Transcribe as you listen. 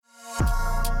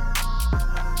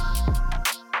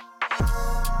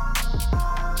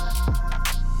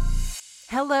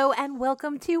Hello and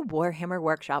welcome to Warhammer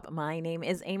Workshop. My name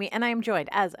is Amy and I am joined,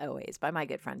 as always, by my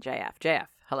good friend JF. JF,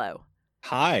 hello.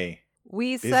 Hi.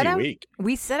 We Busy set out week.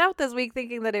 we set out this week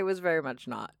thinking that it was very much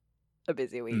not a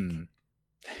busy week. Mm.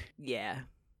 Yeah.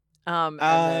 And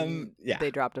then Yeah.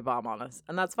 they dropped a bomb on us,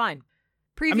 and that's fine.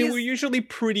 I mean, we're usually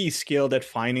pretty skilled at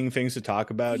finding things to talk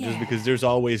about just because there's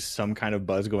always some kind of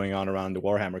buzz going on around the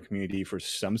Warhammer community for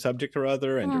some subject or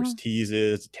other, and there's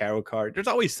teases, tarot card. There's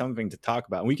always something to talk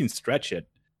about, and we can stretch it.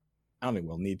 I don't think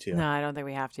we'll need to. No, I don't think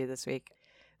we have to this week.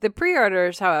 The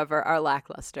pre-orders, however, are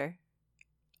lackluster.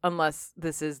 Unless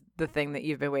this is the thing that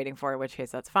you've been waiting for, in which case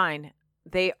that's fine.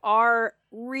 They are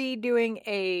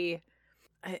redoing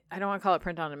I don't want to call it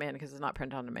print on demand because it's not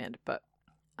print on demand, but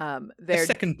they're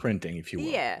second printing, if you will.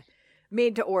 Yeah,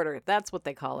 made to order. That's what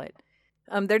they call it.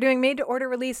 They're doing made to order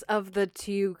release of the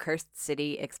 2 Cursed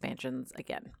City expansions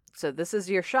again. So this is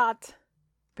your shot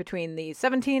between the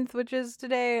 17th, which is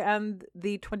today, and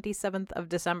the 27th of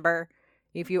December.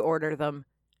 If you order them,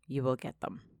 you will get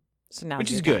them. So now,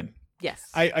 which is good. Yes.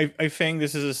 I think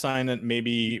this is a sign that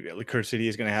maybe Cursed City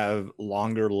is going to have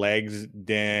longer legs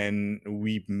than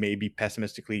we maybe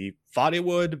pessimistically thought it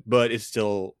would, but it's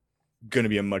still going to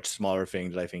be a much smaller thing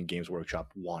that I think Games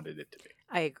Workshop wanted it to be.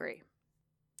 I agree.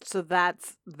 So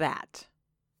that's that.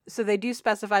 So they do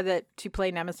specify that to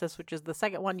play Nemesis, which is the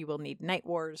second one, you will need Night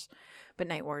Wars, but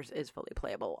Night Wars is fully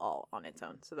playable all on its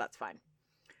own, so that's fine.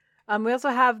 We also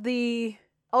have the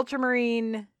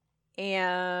Ultramarine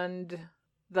and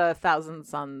the Thousand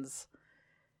Suns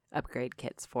upgrade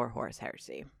kits for Horus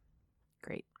Heresy.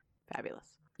 Great. Fabulous.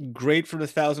 Great for the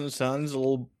Thousand Suns.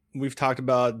 We've talked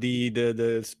about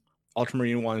the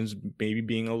Ultramarine ones maybe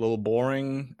being a little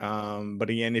boring. But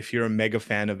again, if you're a mega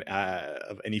fan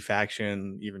of any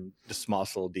faction, even the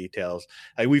smallest little details,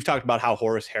 we've talked about how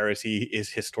Horus Heresy is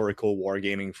historical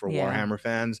wargaming for Warhammer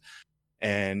fans.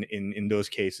 And in those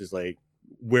cases, like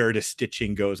where the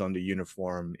stitching goes on the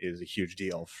uniform is a huge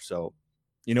deal. So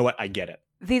you know what? I get it.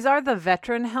 These are the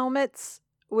veteran helmets,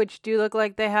 which do look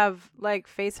like they have like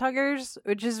face huggers,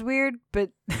 which is weird, but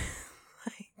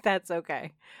that's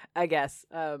okay, I guess.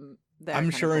 I'm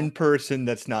sure in person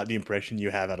that's not the impression you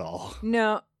have at all.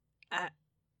 No,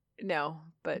 no,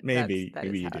 but maybe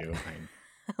maybe you do.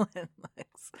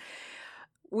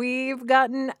 We've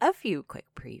gotten a few quick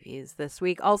previews this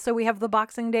week. Also, we have the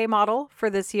Boxing Day model for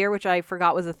this year, which I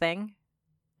forgot was a thing,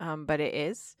 but it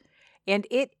is. And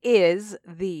it is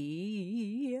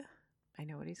I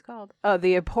know what he's called. Oh,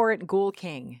 the Abhorrent Ghoul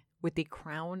King with the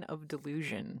Crown of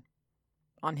Delusion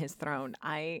on his throne.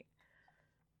 I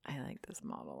like this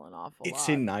model an awful lot. It's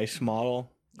a nice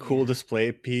model. Cool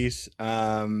display piece.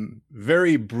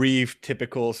 Very brief,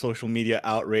 typical social media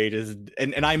outrages.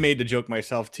 And I made the joke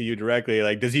myself to you directly.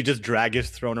 Like, does he just drag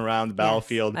his throne around the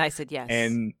battlefield? I said yes.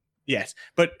 And yes,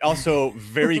 but also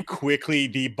very quickly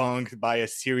debunked by a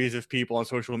series of people on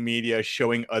social media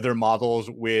showing other models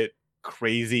with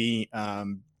crazy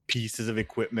pieces of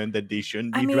equipment that they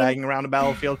shouldn't be dragging around the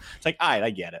battlefield. It's like, all right, I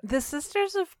get it. The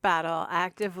Sisters of Battle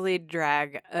actively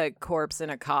drag a corpse in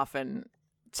a coffin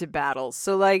to battle.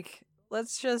 So like,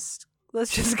 let's just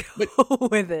go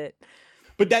with it.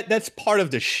 But that's part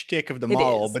of the shtick of the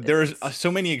model. But there's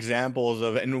so many examples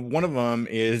of, and one of them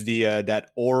is the that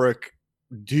Auric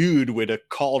dude with a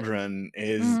cauldron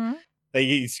is like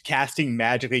he's casting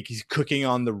magic, like he's cooking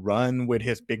on the run with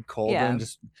his big cauldron,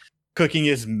 just cooking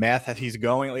his meth as he's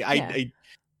going. Like I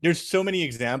there's so many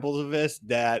examples of this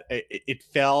that it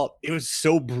was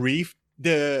so brief,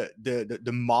 the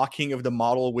mocking of the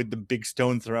model with the big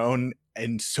stone throne,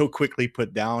 and so quickly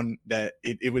put down that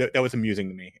that was amusing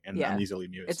to me, and I'm easily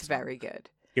amused. It's very good.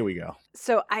 Here we go.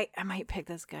 So I might pick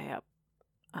this guy up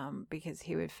because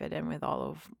he would fit in with all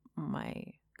of my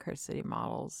Cursed City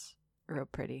models real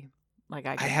pretty. Like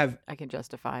I can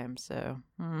justify him. So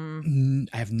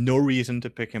I have no reason to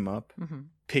pick him up.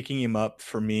 Picking him up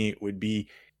for me would be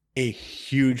a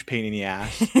huge pain in the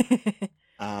ass.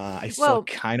 I still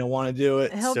kind of want to do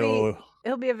it.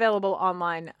 He'll be available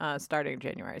online starting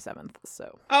January 7th.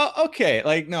 So okay.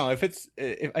 Like, no,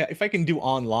 if I can do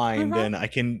online, then I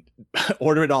can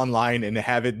order it online and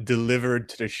have it delivered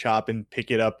to the shop and pick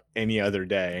it up any other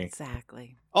day.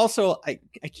 Exactly. Also, I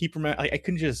keep remembering, I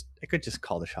could just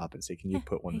call the shop and say, can you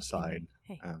put one aside?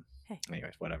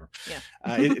 Anyways, whatever. Yeah.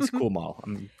 It's a cool model.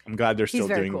 I'm glad they're still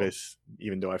doing this,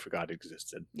 even though I forgot it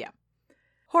existed. Yeah.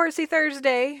 Horsey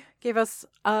Thursday gave us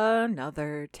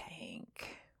another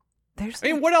tank.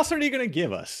 What else are they going to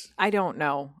give us? I don't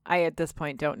know. I at this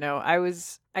point don't know.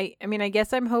 I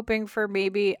guess I'm hoping for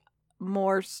maybe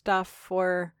more stuff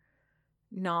for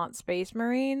not Space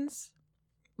Marines,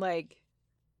 like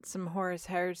some Horus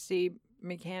Heresy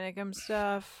Mechanicum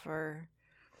stuff, or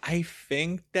I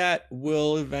think that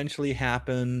will eventually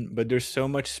happen, but there's so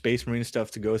much Space Marine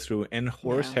stuff to go through, and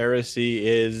Horus Heresy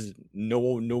is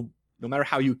no matter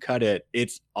how you cut it,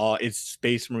 it's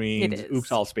Space Marines.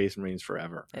 Oops, all Space Marines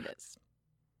forever. It is.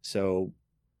 So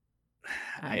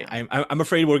I'm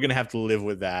afraid we're gonna have to live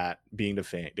with that being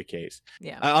the case.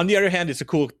 Yeah. On the other hand, it's a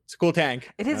cool tank.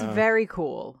 It is very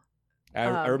cool.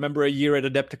 I remember a year at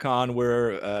Adepticon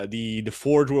where the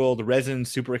Forge World resin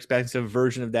super expensive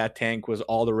version of that tank was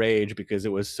all the rage because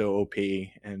it was so OP,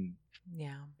 and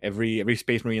every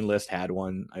Space Marine list had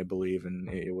one, I believe, and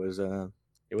it was the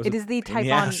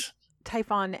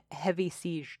Typhon Heavy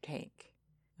Siege tank,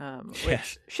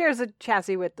 which shares a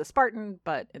chassis with the Spartan,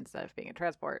 but instead of being a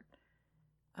transport,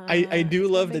 I do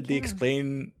love that they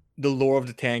explain the lore of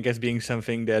the tank as being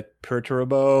something that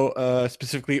Perturbo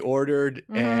specifically ordered,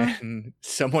 and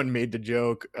someone made the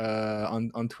joke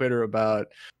on Twitter about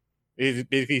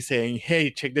basically saying, "Hey,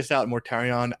 check this out,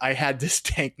 Mortarion. I had this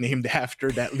tank named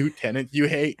after that lieutenant you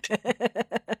hate."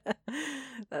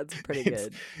 That's pretty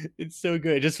good. It's so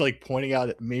good. Just like pointing out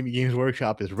that maybe Games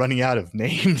Workshop is running out of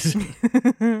names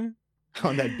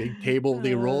on that big table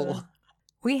they roll.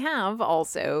 We have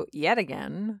also, yet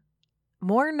again,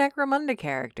 more Necromunda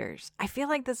characters. I feel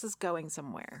like this is going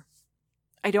somewhere.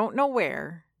 I don't know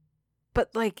where,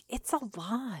 but like it's a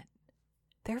lot.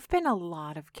 There have been a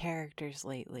lot of characters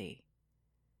lately.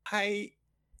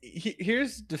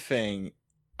 Here's the thing.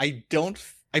 I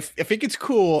think it's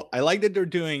cool. I like that they're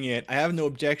doing it. I have no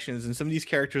objections, and some of these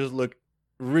characters look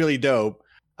really dope.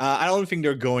 I don't think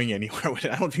they're going anywhere with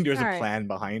it. I don't think there's a plan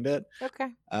behind it. Okay.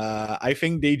 I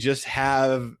think they just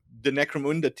have the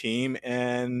Necromunda team,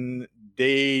 and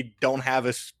they don't have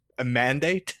a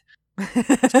mandate.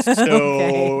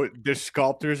 So the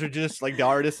sculptors are just like the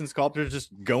artists and sculptors just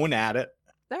going at it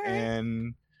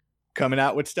and coming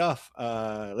out with stuff.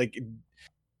 Like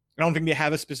I don't think they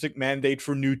have a specific mandate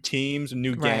for new teams and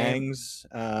new gangs.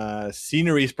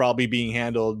 Scenery is probably being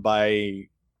handled by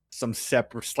some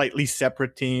slightly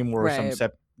separate team, or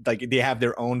like they have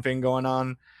their own thing going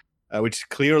on, which is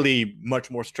clearly much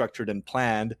more structured and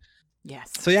planned.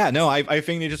 Yes. So I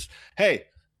think they just, hey,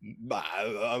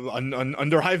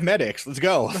 Underhive medics, let's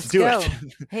go. Let's do it.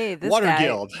 Hey,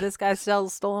 Guild. This guy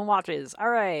sells stolen watches. All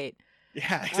right.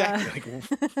 Yeah, exactly.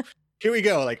 Like, here we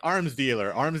go. Like arms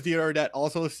dealer that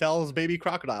also sells baby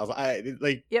crocodiles.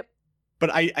 Yep. But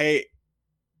I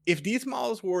if these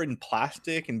models were in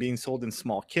plastic and being sold in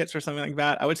small kits or something like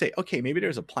that, I would say, okay, maybe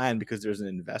there's a plan because there's an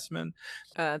investment.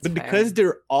 But fair. Because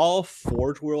they're all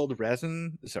Forge World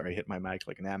resin, sorry, I hit my mic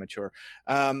like an amateur.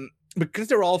 Because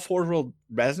they're all Forge World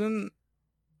resin,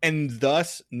 and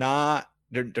thus they're not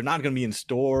going to be in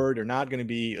store. They're not going to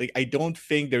be like, I don't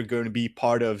think they're going to be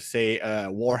part of, say,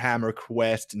 Warhammer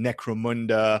Quest,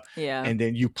 Necromunda, and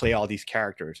then you play all these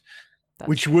characters,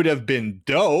 which would have been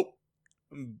dope.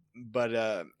 But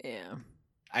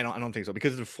I don't think so,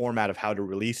 because of the format of how they're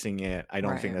releasing it. I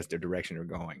don't think that's the direction they're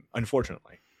going,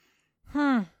 unfortunately.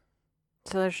 So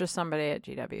there's just somebody at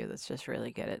GW that's just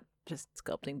really good at just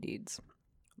sculpting dudes.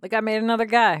 Like, I made another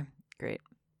guy. Great.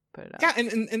 Put it out. Yeah,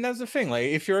 and that's the thing. Like,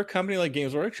 if you're a company like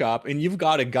Games Workshop and you've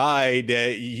got a guy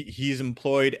that he's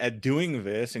employed at doing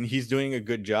this and he's doing a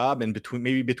good job, and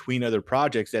between other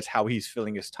projects, that's how he's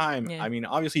filling his time. I mean,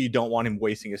 obviously you don't want him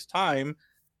wasting his time.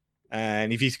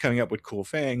 And if he's coming up with cool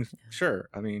things, sure.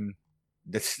 I mean,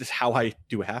 this is how I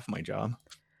do half my job.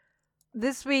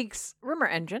 This week's Rumor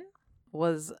Engine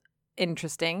was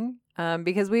interesting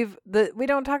because we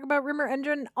don't talk about Rumor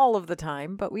Engine all of the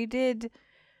time, but we did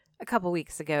a couple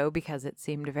weeks ago because it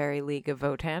seemed very League of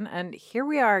Votann. And here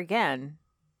we are again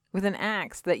with an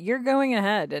axe that you're going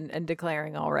ahead and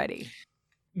declaring already.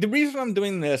 The reason I'm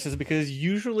doing this is because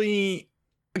usually,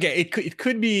 okay, it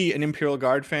could be an Imperial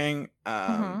Guard thing.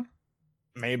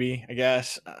 Maybe, I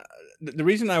guess. The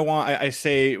reason I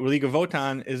say League of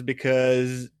Votann is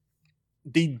because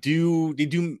they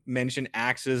do mention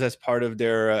axes as part of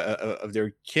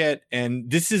their kit, and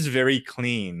this is very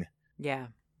clean. Yeah.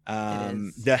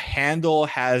 The handle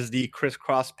has the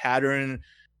crisscross pattern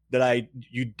that I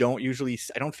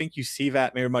don't think you see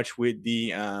that very much with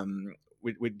the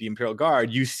with the Imperial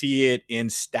Guard. You see it in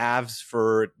staves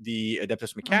for the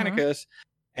Adeptus Mechanicus.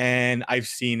 And I've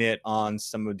seen it on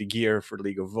some of the gear for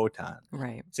League of Votann.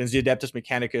 Right. Since the Adeptus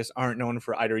Mechanicus aren't known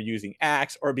for either using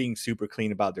axe or being super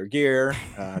clean about their gear,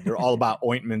 they're all about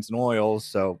ointments and oils.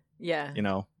 So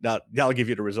that'll give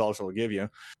you the results it'll give you.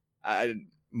 I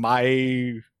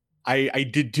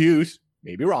deduce,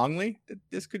 maybe wrongly, that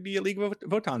this could be a League of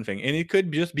Votann thing, and it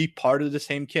could just be part of the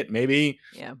same kit. Maybe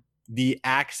the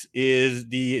axe is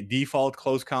the default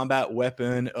close combat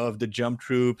weapon of the jump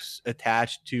troops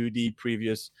attached to the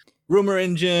previous rumor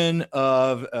engine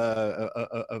of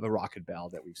a Rocket Bell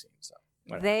that we've seen. So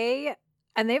whatever.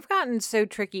 They've gotten so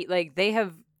tricky. Like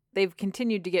they've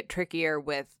continued to get trickier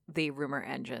with the rumor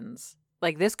engines.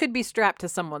 Like this could be strapped to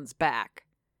someone's back.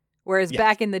 Whereas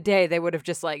back in the day, they would have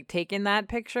just like taken that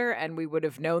picture and we would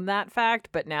have known that fact.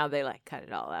 But now they like cut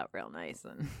it all out real nice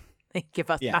and they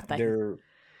give us nothing.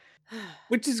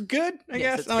 Which is good, I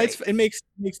guess. It makes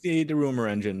the rumor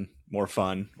engine more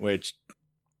fun. Which,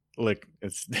 look, I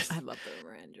love the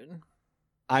rumor engine.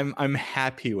 I'm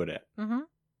happy with it.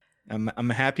 Mm-hmm. I'm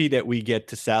happy that we get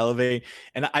to salivate,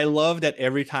 and I love that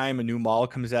every time a new model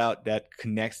comes out that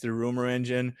connects to the rumor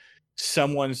engine,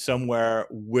 someone somewhere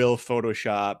will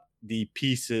Photoshop the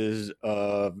pieces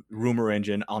of rumor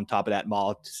engine on top of that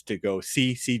model to go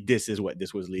see this is what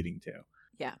this was leading to.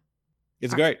 Yeah,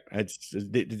 it's great. It's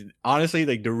honestly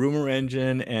like the rumor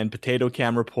engine and potato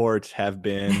cam reports have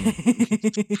been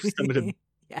some of the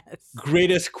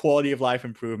greatest quality of life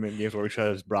improvement Games Workshop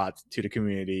has brought to the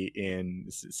community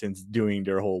since doing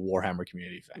their whole Warhammer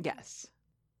community thing. Yes.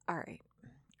 All right.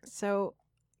 So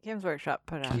Games Workshop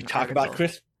put out. Can we talk about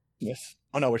Christmas? Yes.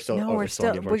 Oh no, we're still.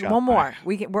 One more.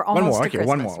 We're almost to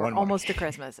Christmas. We're almost to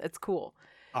Christmas. It's cool.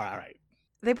 All right.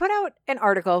 They put out an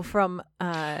article from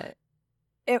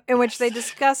in which they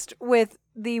discussed with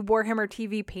the Warhammer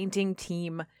TV painting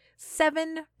team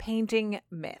 7 painting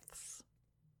myths.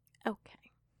 Okay.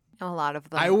 A lot of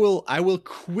them. I will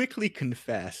quickly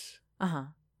confess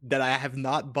that I have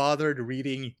not bothered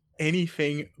reading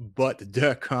anything but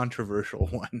the controversial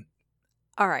one.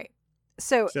 All right.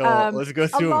 So let's go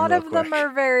through a lot of quick. them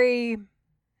are very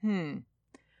You're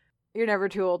never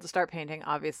too old to start painting,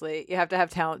 obviously. You have to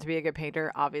have talent to be a good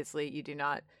painter. Obviously, you do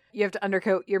not. You have to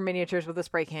undercoat your miniatures with a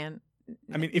spray can.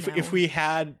 I mean, if we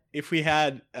had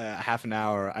half an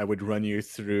hour, I would run you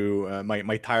through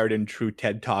my tired and true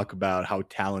TED talk about how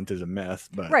talent is a myth.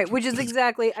 But right, which is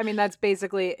exactly. I mean, that's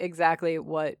basically exactly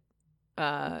what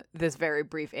this very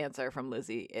brief answer from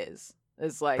Lizzie is.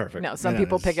 Is like, perfect. No, some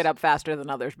people pick it up faster than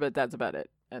others, but that's about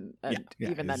it. And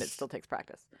even then, it still takes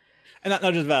practice. And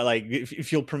not just that, like,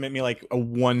 if you'll permit me, like, a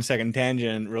 1 second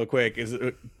tangent real quick, is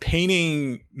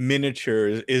painting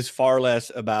miniatures is far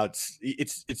less about,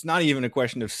 it's not even a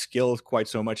question of skills quite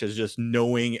so much as just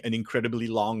knowing an incredibly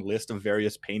long list of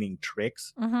various painting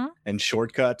tricks and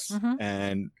shortcuts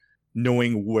and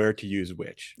knowing where to use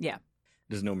which. Yeah.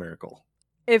 There's no miracle.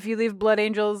 If you leave Blood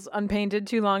Angels unpainted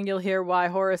too long, you'll hear "Why,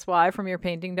 Horace, why" from your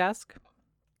painting desk.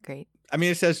 Great. I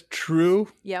mean, it says true.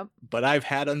 Yep. But I've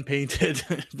had unpainted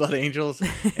Blood Angels,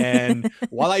 and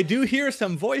while I do hear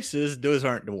some voices, those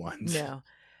aren't the ones. No.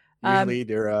 Usually,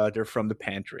 they're from the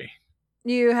pantry.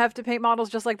 You have to paint models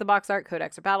just like the box art,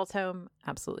 Codex, or Battletome.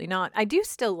 Absolutely not. I do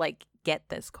still get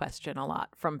this question a lot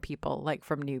from people,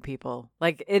 from new people.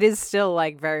 It is still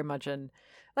very much an.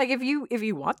 If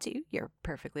you want to, you're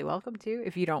perfectly welcome to.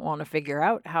 If you don't want to figure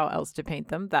out how else to paint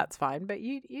them, that's fine. But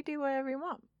you do whatever you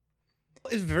want.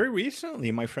 It's very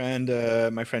recently, my friend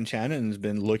Shannon's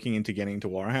been looking into getting into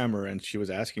Warhammer, and she was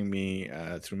asking me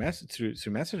through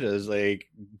messages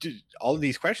all of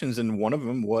these questions, and one of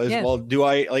them was, well, do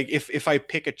I if I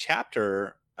pick a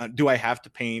chapter, do I have to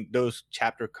paint those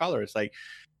chapter colors?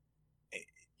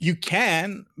 You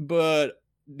can, but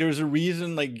there's a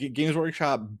reason Games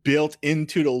Workshop built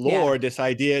into the lore this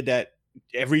idea that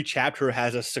every chapter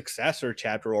has a successor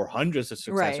chapter or hundreds of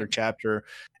successor chapter,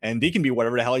 and they can be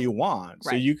whatever the hell you want.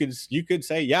 So you could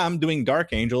say, yeah, I'm doing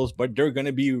Dark Angels, but they're going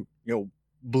to be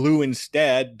blue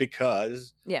instead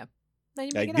because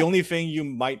the only thing you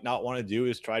might not want to do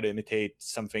is try to imitate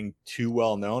something too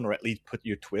well known, or at least put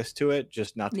your twist to it,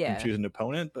 just not to confuse an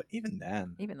opponent. But even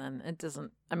then it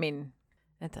doesn't. I mean,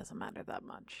 it doesn't matter that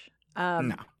much.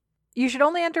 No. You should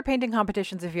only enter painting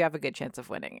competitions if you have a good chance of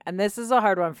winning. And this is a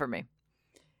hard one for me.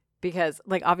 Because,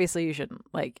 obviously you shouldn't.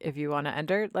 If you want to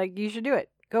enter, you should do it.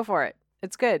 Go for it.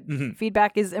 It's good. Mm-hmm.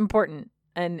 Feedback is important.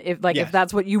 And if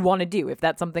that's what you want to do, if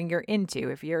that's something you're into,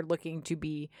 if you're looking to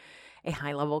be a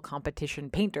high-level competition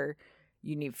painter,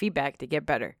 you need feedback to get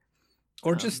better.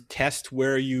 Or just test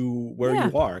where you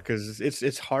are. Because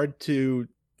it's hard to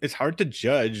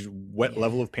judge what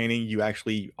level of painting you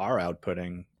actually are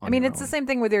outputting. I mean, it's the same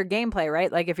thing with your gameplay,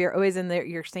 right? If you're always in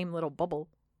your same little bubble,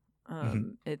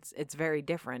 it's very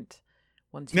different.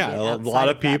 Once you get outside a lot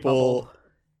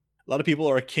of people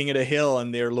are king of the hill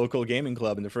in their local gaming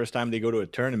club, and the first time they go to a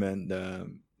tournament,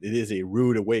 it is a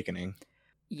rude awakening.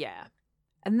 Yeah,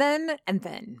 and then.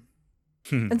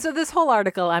 And so this whole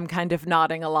article, I'm kind of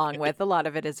nodding along with. A lot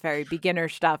of it is very beginner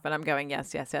stuff, and I'm going,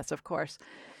 yes, of course.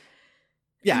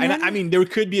 Yeah, and I mean, there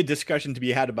could be a discussion to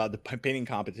be had about the painting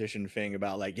competition thing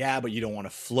about like, yeah, but you don't want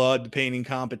to flood the painting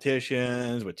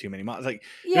competitions with too many models. Like,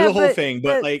 there's a whole thing,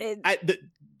 but like,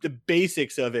 the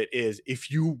basics of it is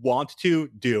if you want to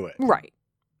do it, right?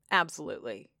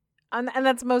 Absolutely, and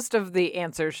that's most of the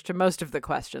answers to most of the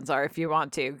questions are if you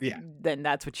want to, then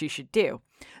that's what you should do.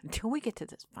 Until we get to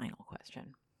this final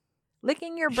question,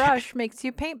 licking your brush makes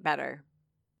you paint better.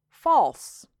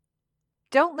 False.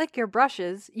 Don't lick your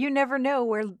brushes. You never know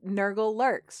where Nurgle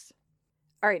lurks.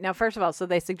 All right, now, first of all, so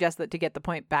they suggest that to get the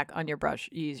point back on your brush,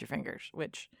 you use your fingers,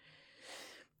 which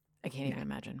I can't even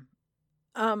imagine.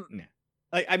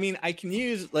 Like, I mean, I can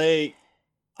use, like,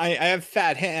 I have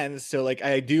fat hands, so, like,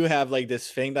 I do have, like, this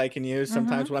thing that I can use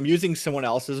sometimes when I'm using someone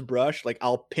else's brush. Like,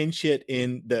 I'll pinch it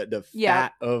in the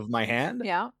fat of my hand.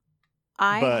 Yeah.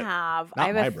 I have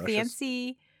a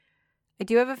fancy... I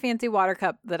do have a fancy water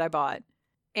cup that I bought.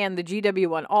 And the GW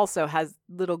one also has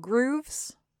little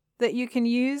grooves that you can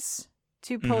use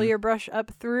to pull your brush up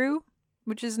through,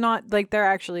 which is not like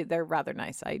they're rather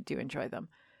nice. I do enjoy them.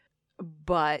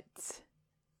 But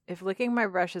if licking my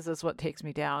brushes is what takes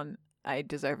me down, I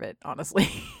deserve it, honestly.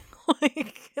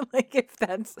 like if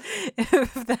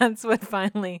that's what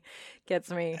finally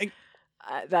gets me,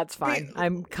 that's fine.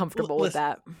 I'm comfortable with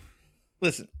that.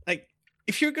 Listen, like,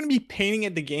 if you're going to be painting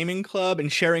at the gaming club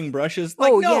and sharing brushes,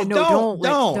 like,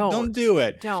 don't do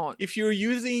it. Don't. If you're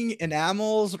using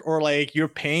enamels or like your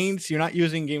paints, you're not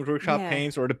using Games Workshop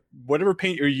paints, or whatever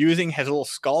paint you're using has little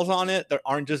skulls on it that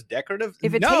aren't just decorative.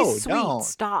 If it tastes sweet,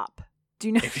 stop.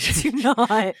 Do not. If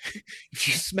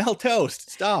you smell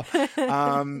toast, stop.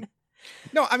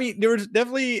 No, I mean, there's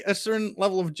definitely a certain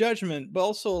level of judgment, but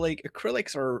also like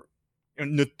acrylics are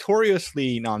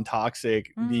notoriously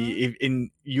non-toxic.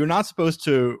 You're not supposed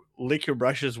to lick your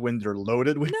brushes when they're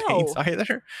loaded with paints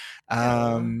either.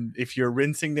 If you're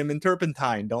rinsing them in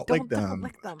turpentine, don't lick them.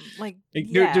 Like,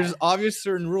 there's obvious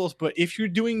certain rules, but if you're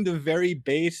doing the very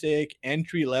basic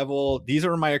entry level, these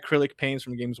are my acrylic paints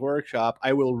from Games Workshop,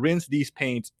 I will rinse these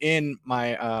paints in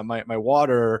my my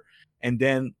water and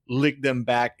then lick them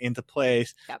back into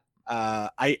place.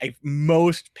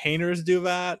 Most painters do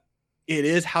that. It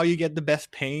is how you get the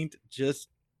best paint, just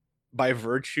by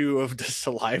virtue of the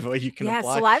saliva you can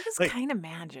apply. Yeah, saliva is kind of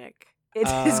magic. It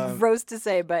is gross to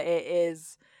say, but it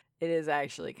is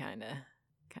actually kind of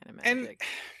magic. And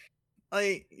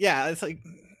like, it's like,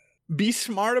 be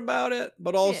smart about it,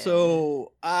 but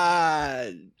also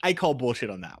I call bullshit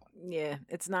on that one. Yeah,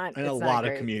 it's not. And a lot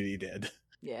of community did.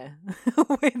 Yeah.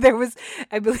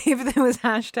 I believe there was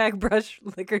hashtag Brush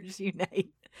Lickers Unite.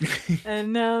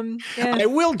 And I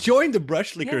will join the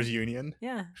Brush Lickers Union.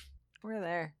 Yeah, we're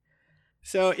there.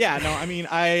 So I mean,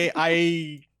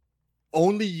 I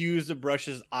only use the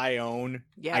brushes I own.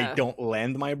 I don't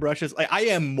lend my brushes. Like, I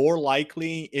am more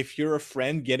likely, if you're a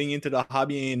friend getting into the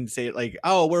hobby and say like,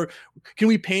 oh, can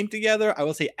we paint together? I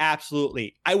will say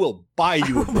absolutely. I will buy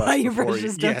you a brush. Buy your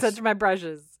brushes. Don't touch my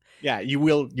brushes. Yeah, you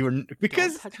will.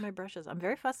 Because don't touch my brushes. I'm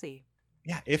very fussy.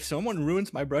 Yeah, if someone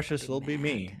ruins my brushes, it'll be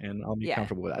me, and I'll be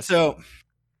comfortable with that. So,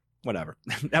 whatever.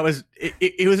 That was it.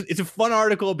 It's a fun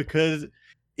article because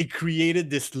it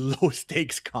created this low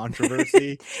stakes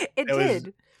controversy. It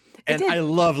did. I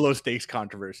love low stakes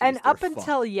controversies. And up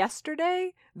until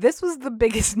yesterday, this was the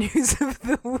biggest news of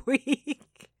the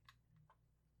week.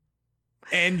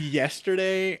 And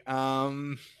yesterday,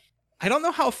 I don't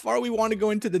know how far we want to go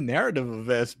into the narrative of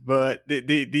this, but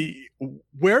the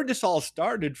where this all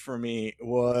started for me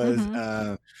was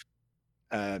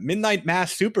Midnight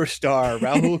Mass superstar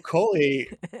Rahul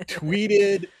Kohli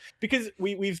tweeted, because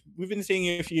we've been saying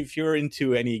if you're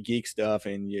into any geek stuff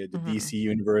and the DC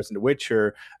universe and The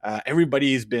Witcher,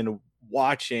 everybody's been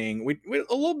watching with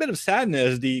a little bit of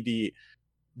sadness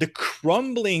the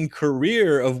crumbling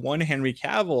career of one Henry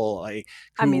Cavill. Like,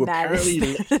 I mean, that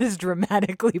is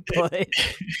dramatically put.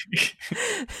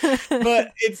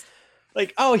 But it's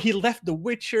like, oh, he left The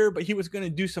Witcher, but he was going to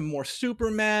do some more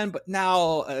Superman. But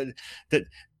now the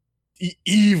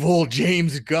evil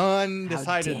James Gunn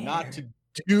decided not to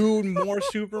do more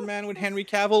Superman with Henry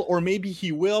Cavill, or maybe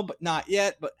he will, but not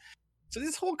yet. But so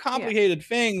this whole complicated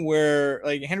thing where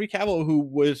like Henry Cavill, who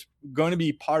was going to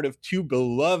be part of two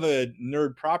beloved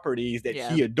nerd properties that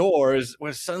he adores,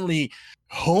 was suddenly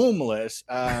homeless.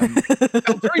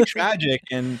 Very tragic.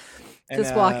 And And,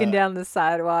 just walking down the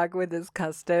sidewalk with his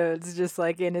custodes just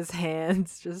like in his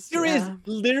hands. There is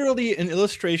literally an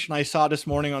illustration I saw this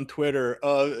morning on Twitter,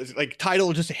 like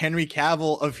titled just Henry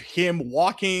Cavill of him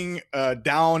walking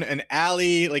down an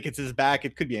alley, like it's his back.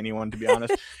 It could be anyone, to be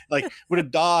honest. Like with a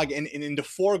dog, and in the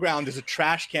foreground there's a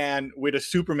trash can with a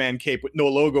Superman cape with no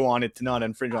logo on it to not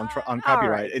infringe on copyright.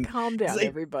 Right, and calm down, like,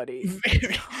 everybody.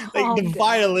 Like the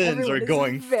violins Everyone are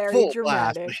going very full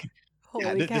dramatic. blast.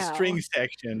 Holy the strings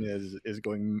section is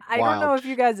going wild. I don't know if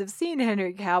you guys have seen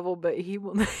Henry Cavill, but he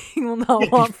will not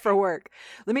want for work.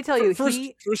 Let me tell you,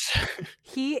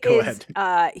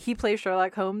 he plays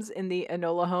Sherlock Holmes in the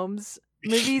Enola Holmes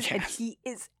movies, and he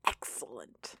is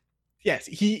excellent. Yes,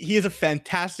 he is a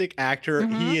fantastic actor.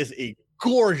 He is a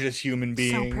gorgeous human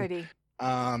being. So pretty.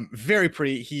 Very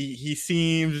pretty. He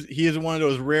is one of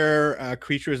those rare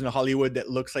creatures in Hollywood that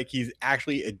looks like he's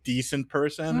actually a decent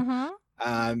person.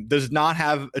 Does not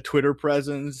have a Twitter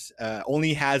presence,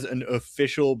 only has an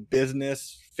official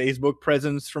business Facebook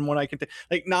presence from what I can tell.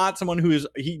 Like, not someone who is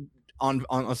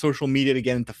on social media to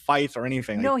get into fights or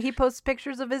anything. No, he posts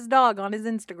pictures of his dog on his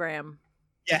Instagram.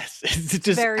 Yes, it's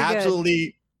just very absolutely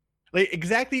good. Like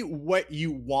exactly what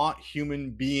you want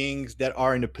human beings that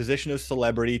are in a position of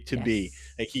celebrity to be.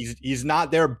 Like he's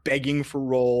not there begging for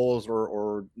roles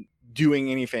or doing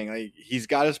anything. Like he's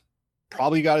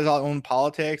probably got his own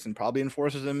politics and probably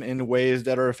enforces them in ways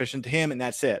that are efficient to him, and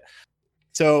that's it.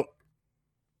 So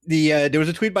there was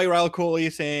a tweet by Riley Coley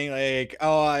saying like,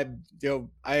 I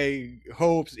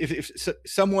hope if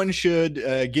someone should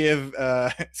give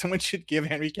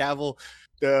Henry Cavill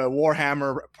the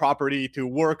Warhammer property to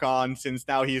work on, since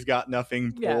now he's got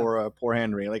nothing for poor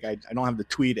Henry. Like I don't have to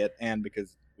tweet it, and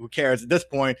because who cares at this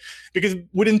point, because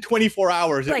within 24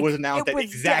 hours it was announced that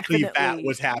exactly that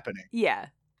was happening. Yeah.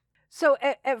 So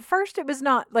at first it was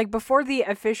not, like, before the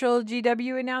official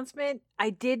GW announcement, I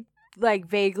did like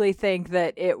vaguely think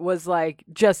that it was like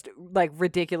just like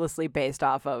ridiculously based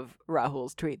off of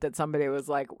Rahul's tweet, that somebody was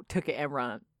like took it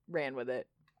and ran with it.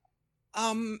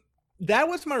 That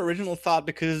was my original thought,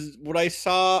 because what I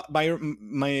saw by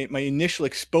my initial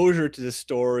exposure to this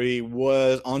story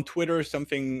was on Twitter,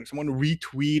 someone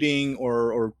retweeting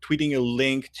or tweeting a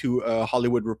link to a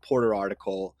Hollywood Reporter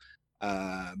article.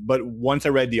 But once I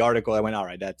read the article, I went, all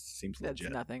right, that seems legit.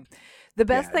 That's nothing. The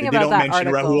best thing about that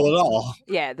article, Rahul at all.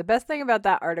 Yeah, the best thing about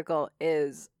that article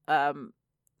is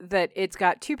that it's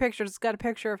got two pictures. It's got a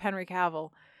picture of Henry Cavill,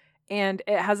 and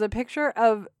it has a picture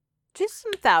of just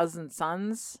some Thousand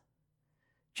Sons.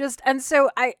 And so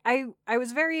I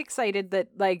was very excited that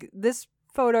like this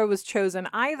photo was chosen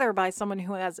either by someone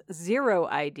who has zero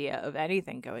idea of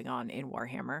anything going on in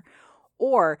Warhammer,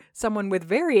 or someone with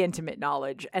very intimate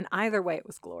knowledge, and either way, it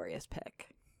was glorious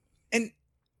pick. And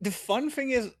the fun thing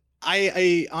is,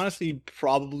 I honestly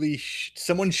probably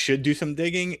someone should do some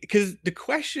digging, because the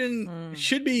question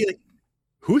should be like,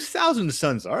 whose Thousand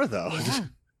Sons are those?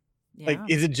 Yeah. Like,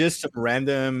 is it just some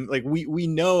random? Like, we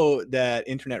know that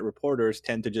internet reporters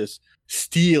tend to just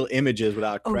steal images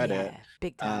without credit.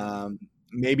 Big time.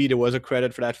 Maybe there was a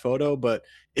credit for that photo, but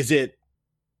is it?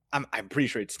 I'm pretty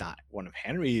sure it's not one of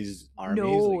Henry's armies.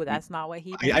 No, like, that's not what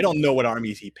he paints. I don't know what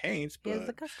armies he paints, but he has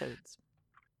the custodes.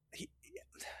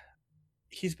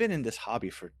 He's been in this hobby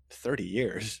for 30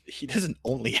 years. He doesn't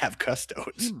only have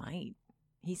custodes. He might.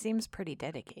 He seems pretty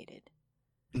dedicated.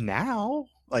 Now,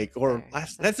 like, or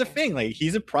that's the thing. Like,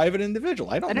 he's a private individual.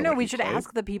 I don't know. We should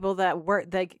ask the people that work,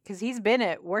 like, because he's been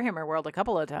at Warhammer World a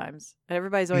couple of times, and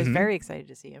everybody's always very excited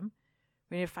to see him.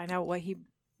 We need to find out what he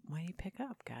pick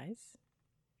up, guys.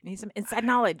 Need some inside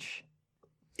knowledge.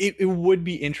 It would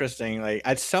be interesting. Like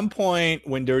at some point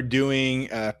when they're doing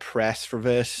press for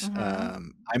this,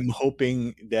 I'm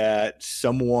hoping that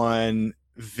someone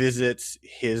visits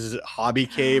his hobby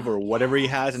cave or whatever he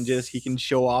has, and just he can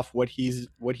show off what he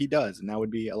does, and that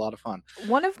would be a lot of fun.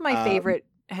 One of my favorite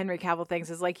Henry Cavill things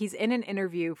is like he's in an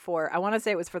interview for, I want to say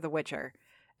it was for The Witcher.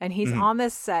 And he's on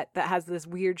this set that has this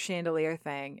weird chandelier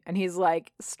thing. And he's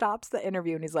like, stops the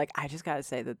interview and he's like, I just got to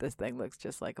say that this thing looks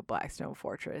just like a Blackstone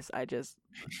fortress. I just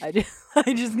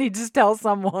need to tell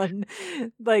someone.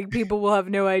 Like, people will have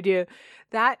no idea.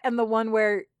 That and the one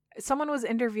where someone was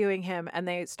interviewing him and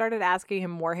they started asking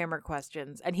him Warhammer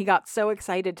questions. And he got so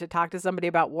excited to talk to somebody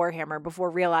about Warhammer before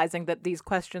realizing that these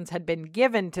questions had been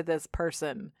given to this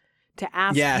person to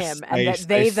ask him, and that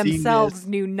they themselves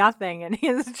knew nothing, and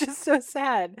he's just so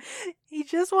sad. He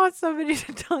just wants somebody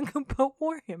to talk about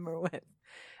Warhammer with,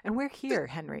 and we're here,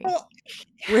 Henry. Well,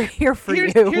 we're here for you.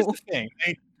 Here's the thing.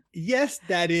 Yes,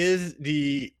 that is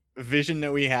the vision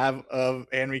that we have of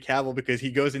Henry Cavill, because he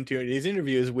goes into these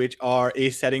interviews, which are a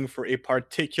setting for a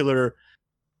particular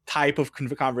type of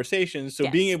conversation. So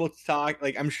Yes. being able to talk,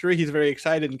 like, I'm sure he's very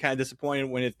excited and kind of disappointed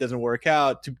when it doesn't work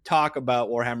out to talk about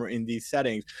Warhammer in these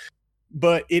settings.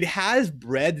 But it has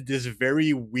bred this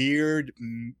very weird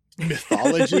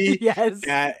mythology Yes.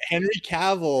 that Henry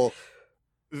Cavill,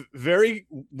 very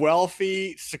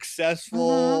wealthy,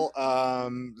 successful,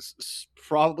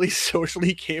 probably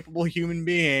socially capable human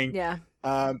being, Yeah.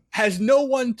 has no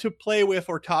one to play with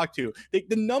or talk to.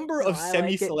 The number of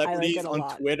semi-celebrities on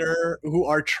lot. Twitter who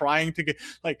are trying to get,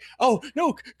 like, oh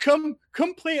no, come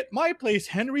play at my place,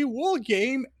 Henry, we'll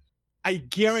game. I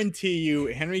guarantee you,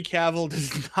 Henry Cavill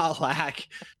does not lack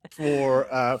for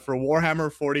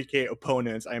Warhammer 40K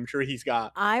opponents. I am sure he's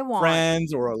got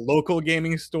friends or a local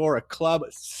gaming store, a club,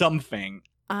 something.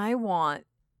 I want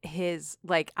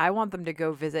I want them to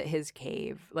go visit his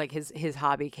cave, like his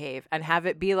hobby cave, and have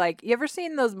it be like, you ever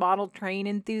seen those model train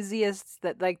enthusiasts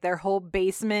that like their whole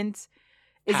basement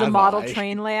is a model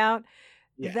train layout?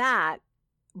 Yes. That,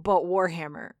 but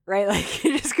Warhammer, right? Like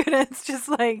it's just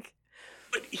like.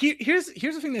 But here's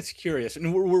the thing that's curious,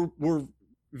 and we're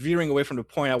veering away from the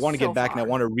point. I want to get back, and I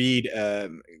want to read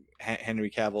Henry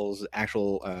Cavill's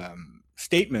actual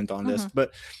statement on this.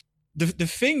 But the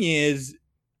thing is,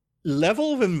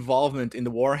 level of involvement in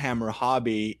the Warhammer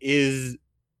hobby is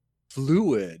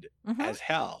fluid as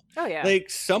hell. Oh yeah, like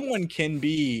someone can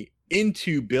be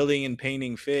into building and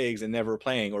painting figs and never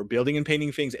playing, or building and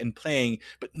painting figs and playing,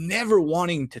 but never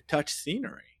wanting to touch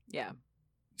scenery. Yeah.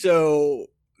 So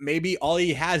maybe all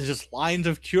he has is just lines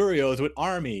of curios with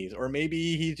armies, or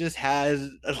maybe he just has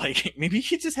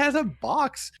a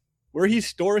box where he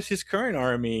stores his current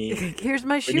army. Here's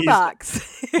my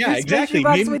shoebox. Yeah, exactly.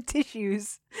 My shoebox with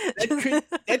tissues.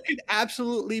 That could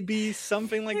absolutely be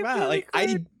something like that. Really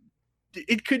like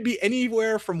it could be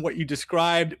anywhere from what you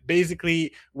described.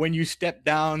 Basically, when you step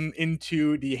down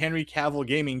into the Henry Cavill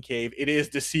gaming cave, it is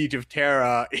the Siege of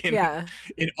Terra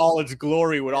in all its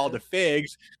glory with all the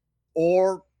figs.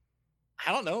 Or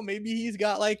I don't know, maybe he's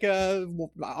got like a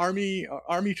army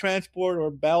transport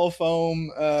or battle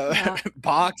foam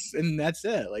box, and that's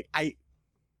it. Like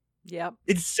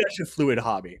it's such a fluid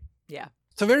hobby. Yeah.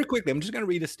 So very quickly, I'm just going to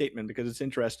read a statement because it's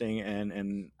interesting,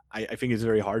 and I think it's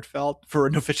very heartfelt for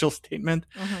an official statement.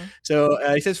 So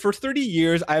he says, for 30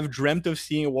 years, I've dreamt of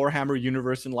seeing a Warhammer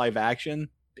universe in live action.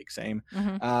 Big same.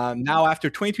 Now, after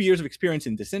 22 years of experience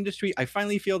in this industry, I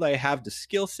finally feel that I have the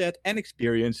skill set and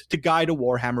experience to guide a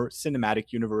Warhammer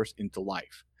cinematic universe into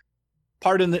life.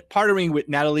 Partnering with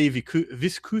Natalie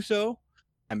Viscuso,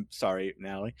 I'm sorry,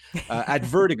 Natalie, at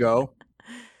Vertigo,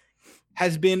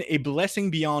 has been a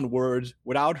blessing beyond words.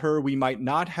 Without her, we might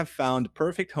not have found the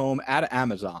perfect home at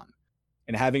Amazon.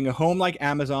 And having a home like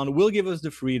Amazon will give us the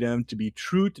freedom to be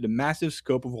true to the massive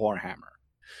scope of Warhammer.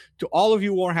 To all of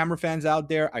you Warhammer fans out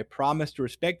there, I promise to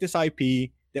respect this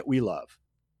IP that we love.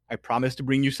 I promise to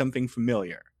bring you something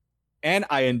familiar. And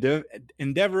I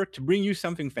endeavor to bring you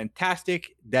something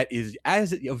fantastic that is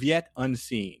as of yet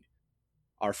unseen.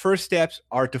 Our first steps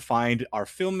are to find our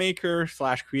filmmaker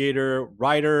 / creator,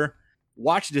 writer.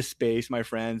 Watch this space, my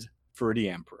friends, for the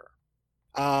Emperor.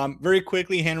 Very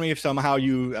quickly, Henry, if somehow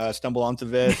you stumble onto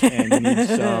this and you need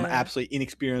some absolutely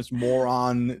inexperienced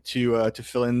moron to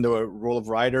fill in the role of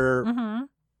writer,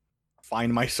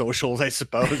 find my socials, I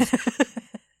suppose.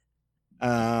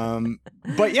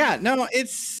 But yeah, no,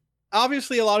 it's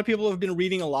obviously a lot of people have been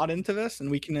reading a lot into this,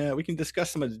 and we can discuss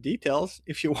some of the details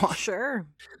if you want. Sure.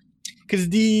 Because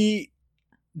the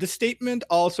statement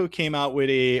also came out with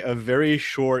a very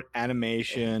short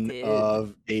animation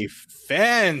of a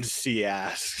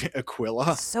fancy-ass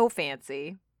Aquila. So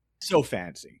fancy.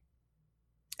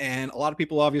 And a lot of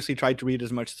people obviously tried to read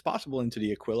as much as possible into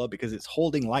the Aquila because it's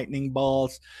holding lightning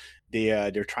bolts.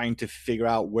 They're trying to figure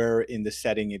out where in the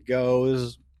setting it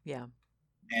goes. Yeah.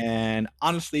 And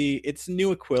honestly, it's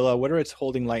new Aquila. Whether it's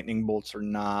holding lightning bolts or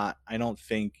not, I don't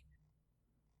think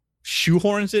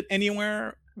shoehorns it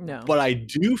anywhere. No. But I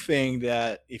do think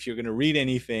that if you're going to read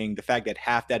anything, the fact that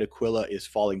half that Aquila is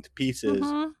falling to pieces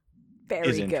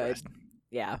very good.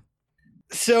 Yeah.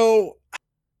 So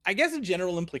I guess the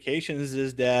general implications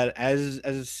is that as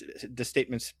the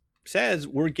statement says,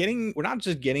 we're not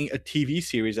just getting a TV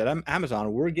series at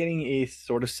Amazon, we're getting a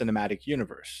sort of cinematic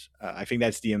universe. I think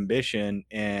that's the ambition.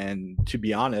 And to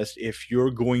be honest, if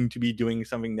you're going to be doing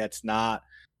something that's not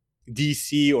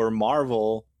DC or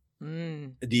Marvel,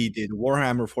 the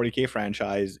Warhammer 40K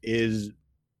franchise it's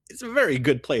a very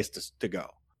good place to go.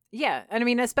 Yeah, and I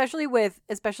mean, especially with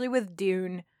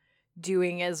Dune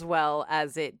doing as well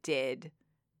as it did,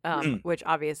 which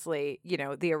obviously,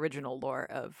 the original lore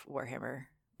of Warhammer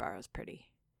borrows pretty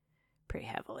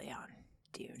heavily on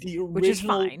Dune, which is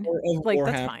fine. Like,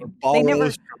 that's fine.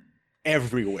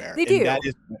 everywhere. They do. And that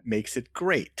is what makes it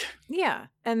great. Yeah.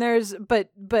 And there's, but,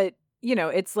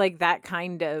 it's like that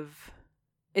kind of,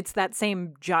 it's that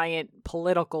same giant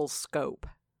political scope.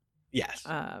 Yes.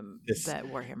 That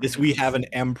Warhammer has. We have an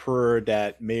emperor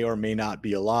that may or may not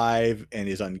be alive and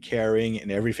is uncaring,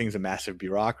 and everything's a massive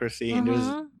bureaucracy. And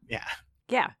there's,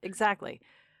 Yeah, exactly.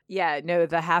 Yeah, no,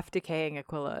 the half decaying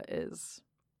Aquila is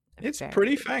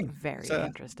pretty fun. Very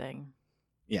interesting.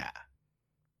 Yeah.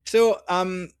 So,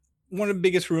 one of the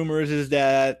biggest rumors is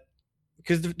that,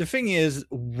 because the thing is,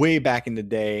 way back in the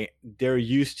day, there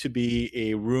used to be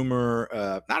a rumor,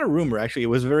 not a rumor, actually, it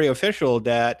was very official,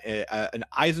 that an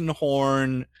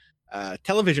Eisenhorn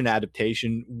television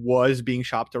adaptation was being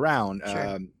shopped around.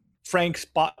 Sure. Frank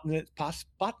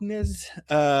Spotnitz,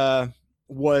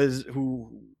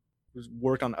 who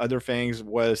worked on other things,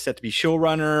 was set to be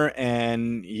showrunner,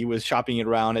 and he was shopping it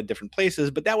around at different places,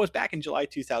 but that was back in July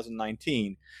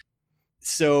 2019.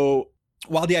 So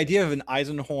while the idea of an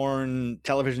Eisenhorn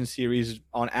television series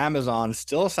on Amazon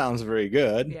still sounds very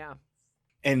good,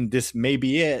 and this may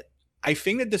be it, I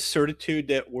think that the certitude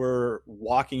that we're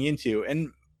walking into,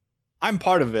 and I'm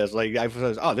part of this, like I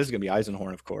was, this is gonna be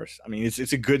Eisenhorn, of course. I mean,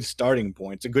 it's a good starting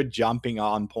point. It's a good jumping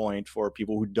on point for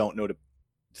people who don't know the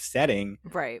setting,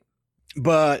 right?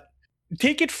 But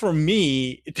take it from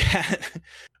me that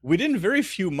within very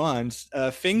few months,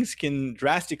 things can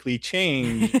drastically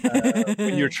change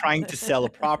when you're trying to sell a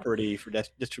property for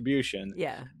distribution.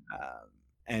 Yeah.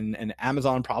 And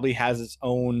Amazon probably has its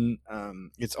own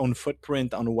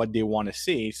footprint on what they want to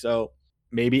see. So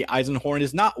maybe Eisenhorn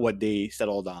is not what they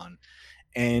settled on.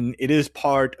 And it is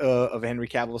part of Henry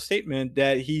Cavill's statement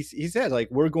that he said, like,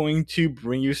 we're going to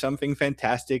bring you something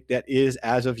fantastic that is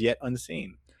as of yet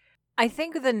unseen. I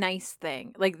think the nice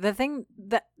thing, like the thing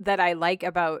that I like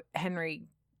about Henry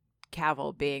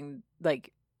Cavill being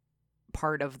like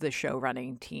part of the show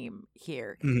running team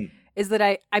here is that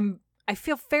I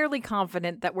feel fairly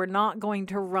confident that we're not going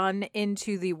to run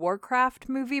into the Warcraft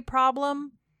movie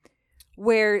problem,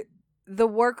 where the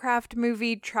Warcraft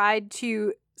movie tried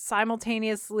to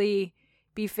simultaneously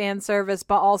be fan service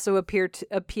but also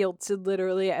appeal to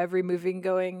literally every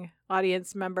movie-going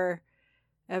audience member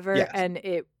ever. Yes. And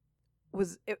it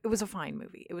was a fine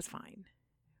movie. It was fine.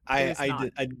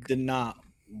 I did not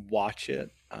watch it.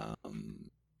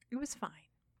 It was fine.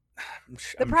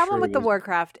 The problem with the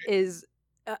Warcraft is,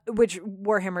 which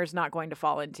Warhammer's not going to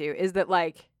fall into, is that,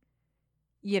 like,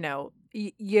 you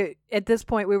at this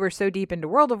point we were so deep into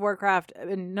World of Warcraft,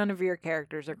 and none of your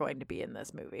characters are going to be in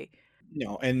this movie.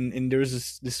 And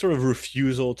there's this sort of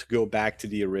refusal to go back to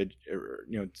the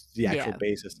the actual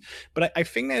basis. But I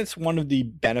think that's one of the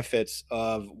benefits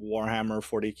of Warhammer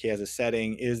 40K as a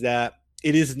setting, is that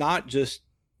it is not just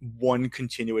one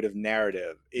continuative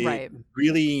narrative. It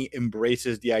really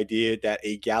embraces the idea that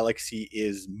a galaxy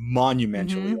is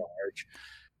monumentally large,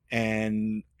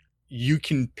 and you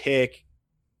can pick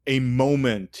a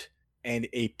moment and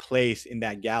a place in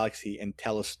that galaxy and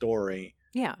tell a story.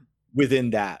 Yeah. Within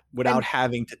that, without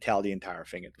having to tell the entire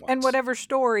thing at once. And whatever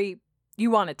story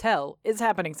you want to tell is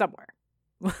happening somewhere.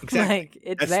 Exactly. Like,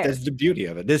 it's there. That's the beauty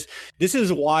of it. This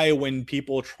is why when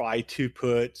people try to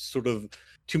put sort of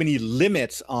too many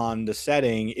limits on the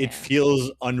setting, it feels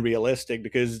unrealistic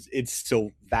because it's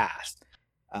so vast.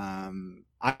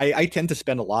 I tend to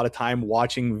spend a lot of time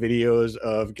watching videos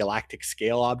of galactic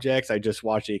scale objects. I just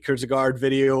watched a Kurzegard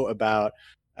video about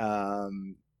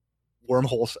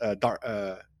wormholes,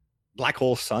 black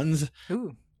hole suns.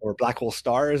 Ooh. Or black hole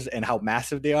stars, and how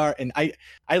massive they are. And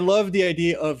I love the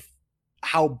idea of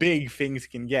how big things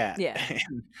can get. Yeah.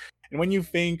 And when you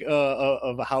think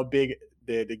of how big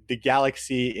the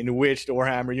galaxy in which the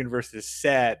Warhammer universe is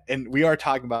set, and we are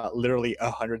talking about literally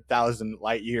 100,000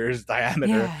 light years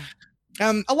diameter,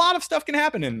 a lot of stuff can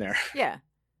happen in there. Yeah.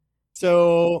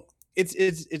 So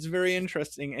it's very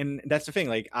interesting, and that's the thing.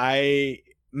 Like,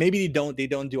 maybe they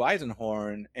don't do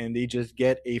Eisenhorn and they just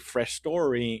get a fresh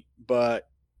story, but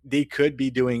they could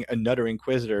be doing another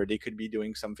Inquisitor. They could be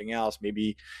doing something else.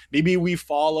 Maybe we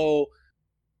follow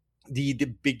the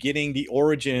beginning, the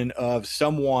origin of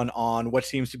someone on what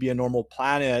seems to be a normal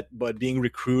planet, but being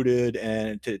recruited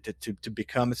and to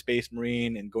become a Space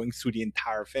Marine and going through the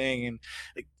entire thing. And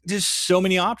like, there's so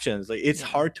many options. Like, it's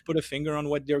hard to put a finger on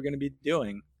what they're going to be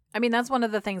doing. I mean, that's one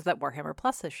of the things that Warhammer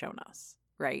Plus has shown us,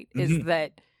 right? Is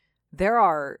that there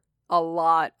are a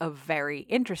lot of very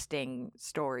interesting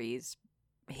stories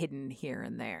hidden here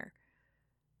and there.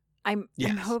 I'm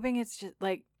hoping it's just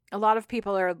like, a lot of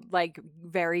people are like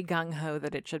very gung-ho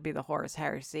that it should be the Horus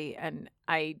Heresy, and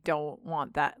I don't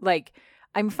want that. Like,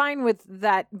 I'm fine with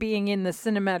that being in the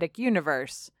cinematic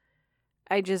universe.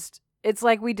 It's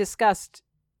like we discussed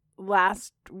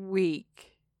last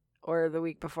week or the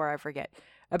week before, I forget,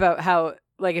 about how,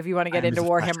 like, if you want to get into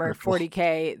Warhammer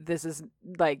 40K, this is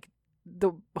like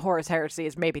the Horus Heresy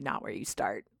is maybe not where you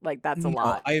start. Like, that's a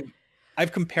lot.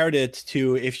 I've compared it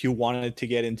to if you wanted to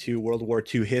get into World War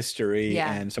II history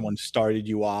and someone started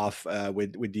you off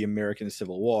with the American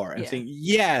Civil War. I'm saying,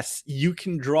 yes, you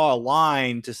can draw a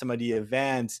line to some of the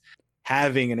events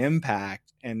having an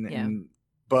impact,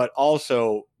 but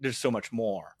also there's so much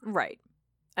more. Right.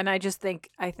 And I think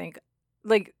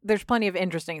like there's plenty of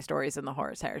interesting stories in the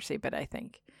Horus Heresy, but I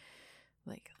think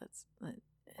like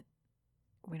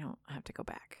we don't have to go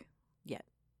back yet.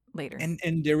 Later.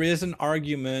 And there is an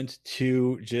argument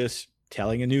to just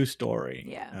telling a new story.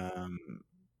 Yeah.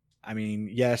 I mean,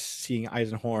 yes, seeing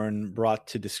Eisenhorn brought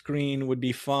to the screen would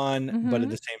be fun, but at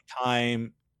the same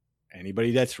time,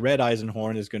 anybody that's read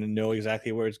Eisenhorn is going to know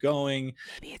exactly where it's going.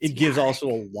 It gives also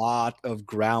a lot of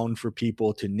ground for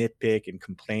people to nitpick and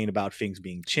complain about things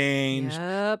being changed.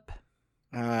 Yep.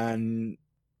 And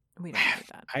we don't do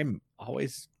that. I'm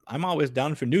always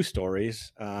down for new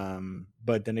stories,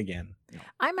 but then again,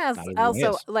 I'm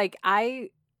also like I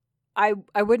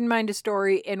wouldn't mind a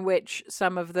story in which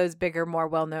some of those bigger, more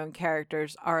well-known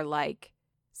characters are like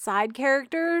side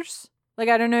characters. Like,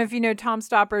 I don't know if you know Tom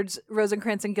Stoppard's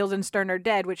Rosencrantz and Guildenstern Are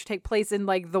Dead, which take place in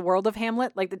like the world of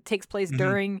Hamlet. Like, that takes place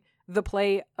during the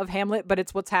play of Hamlet, but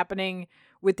it's what's happening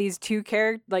with these two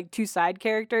side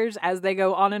characters as they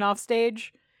go on and off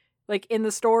stage, like in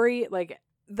the story, like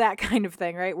that kind of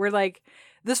thing, right? We're like,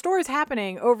 the story's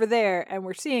happening over there and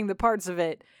we're seeing the parts of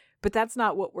it, but that's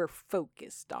not what we're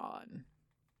focused on.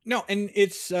 No, and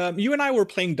it's you and I were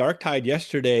playing Darktide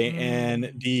yesterday,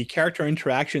 and the character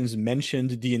interactions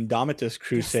mentioned the Indomitus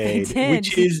Crusade,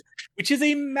 which is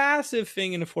a massive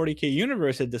thing in the 40K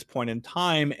universe at this point in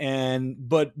time.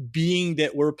 But being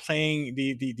that we're playing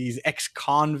these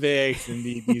ex-convicts and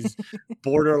these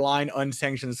borderline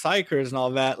unsanctioned psychers and all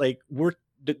that, like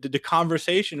the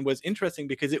conversation was interesting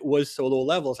because it was so low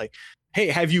level. It's like, hey,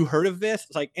 have you heard of this?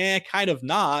 It's like, kind of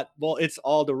not. Well, it's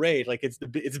all the rage. Like,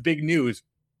 it's big news.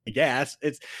 I guess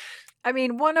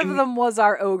one of them was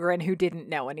our Ogren who didn't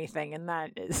know anything, and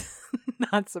that is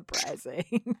not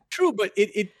surprising. True, but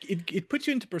it puts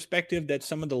you into perspective that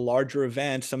some of the larger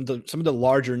events, some of the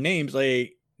larger names,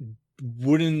 like,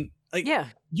 wouldn't, like,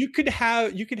 you could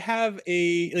have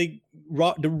a, like,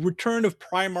 the return of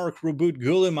Primarch Robut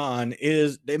Guilliman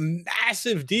is a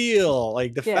massive deal.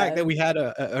 Like, the fact that we had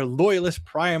a loyalist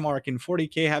Primarch in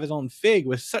 40K have his own fig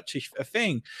was such a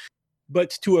thing.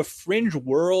 But to a fringe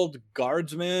world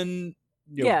guardsman,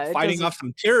 fighting off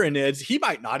some Tyranids, he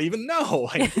might not even know.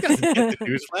 Like, he doesn't get the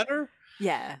newsletter.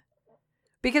 Yeah.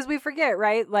 Because we forget,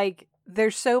 right? Like,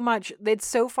 there's so much, it's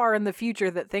so far in the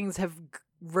future that things have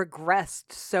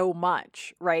regressed so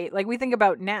much, right? Like, we think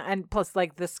about now, and plus,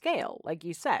 like, the scale, like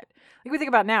you said. Like, we think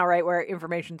about now, right, where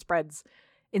information spreads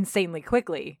insanely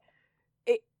quickly.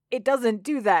 It doesn't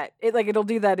do that. It'll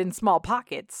do that in small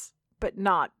pockets, but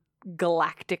not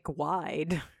galactic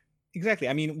wide. Exactly.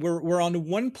 I mean, we're on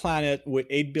one planet with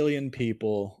 8 billion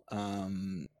people.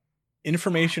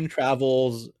 Information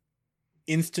travels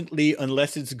instantly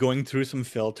unless it's going through some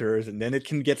filters, and then it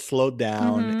can get slowed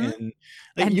down. And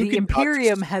the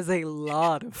Imperium has a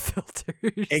lot of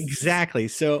filters. Exactly.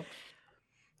 So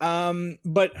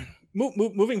but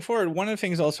moving forward, one of the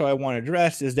things also I want to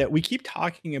address is that we keep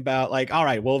talking about, like, all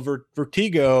right, well,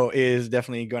 Vertigo is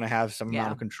definitely going to have some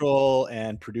amount of control,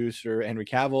 and producer Henry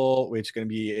Cavill, which is going to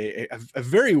be a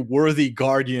very worthy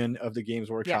guardian of the Games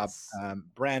Workshop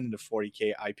brand and the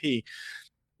 40K IP.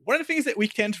 One of the things that we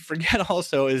tend to forget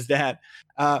also is that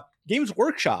Games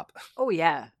Workshop. Oh,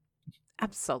 yeah.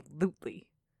 Absolutely.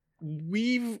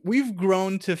 We've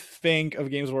grown to think of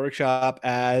Games Workshop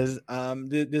as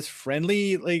this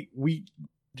friendly, like,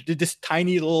 this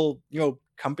tiny little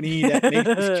company that makes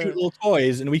these cute little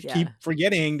toys, and we keep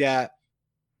forgetting that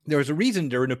there's a reason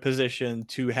they're in a position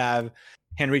to have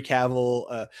Henry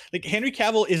Cavill. Like, Henry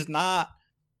Cavill is not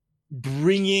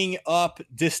bringing up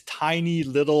this tiny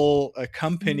little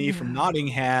company from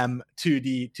Nottingham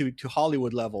to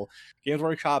Hollywood level. Games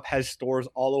Workshop has stores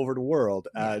all over the world.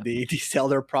 They sell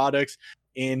their products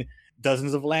in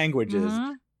dozens of languages.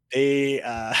 They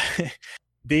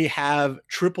have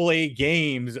AAA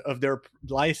games of their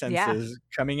licenses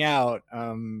coming out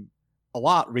a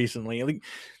lot recently. Like,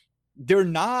 they're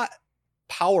not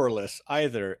powerless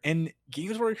either. And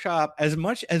Games Workshop, as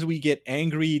much as we get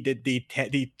angry that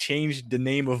they changed the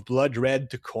name of Blood Red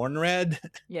to Corn Red,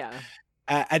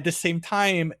 at the same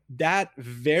time, that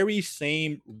very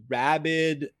same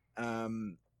rabid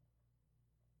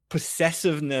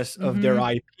possessiveness of their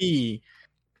IP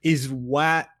is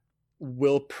what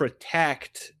will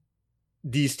protect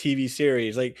these TV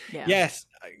series. Like, yes,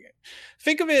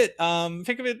 think of it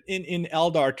in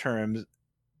Eldar terms.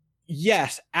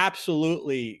 Yes,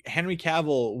 absolutely. Henry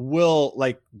Cavill will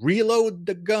like reload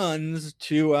the guns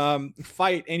to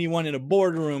fight anyone in a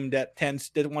boardroom that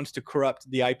wants to corrupt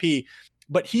the IP.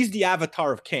 But he's the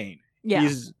avatar of Kane. Yeah.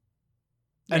 He's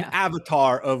an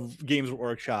avatar of Games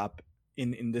Workshop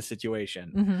in this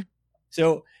situation. Mm-hmm.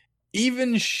 So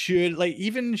even should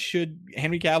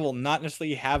Henry Cavill not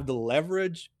necessarily have the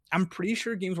leverage, I'm pretty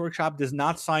sure Games Workshop does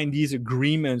not sign these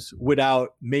agreements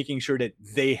without making sure that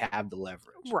they have the leverage.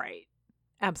 Right.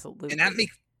 Absolutely. And that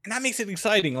makes it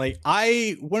exciting. Like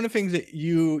one of the things that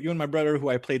you and my brother who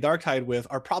I play Darktide with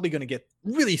are probably going to get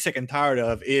really sick and tired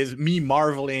of is me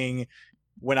marveling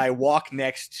when I walk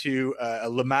next to a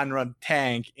Lamanra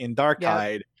tank in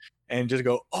Darktide and just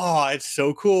go, oh, it's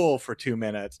so cool for 2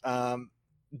 minutes.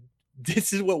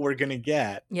 This is what we're going to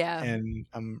get. Yeah. And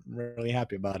I'm really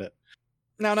happy about it.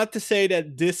 Now, not to say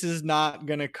that this is not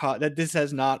going to that this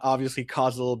has not obviously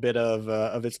caused a little bit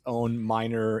of its own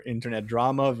minor internet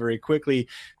drama very quickly.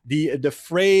 The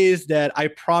phrase that I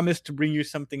promised to bring you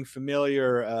something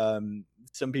familiar,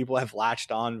 some people have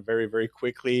latched on very, very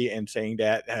quickly and saying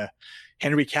that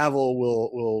Henry Cavill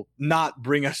will not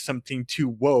bring us something too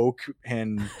woke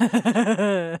and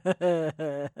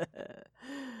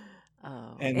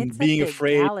it's being a big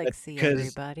afraid galaxy,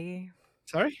 everybody.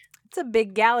 Sorry? It's a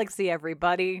big galaxy,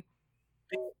 everybody.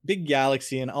 Big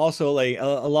galaxy, and also like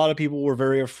a lot of people were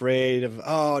very afraid of,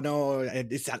 oh no,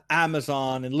 it's on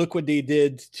Amazon, and look what they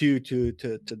did to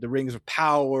the Rings of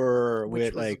Power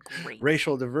with like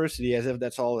racial diversity, as if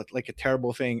that's all like a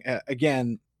terrible thing.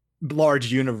 Again, large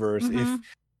universe. Mm-hmm.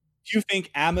 If you think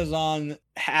Amazon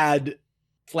had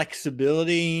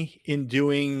flexibility in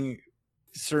doing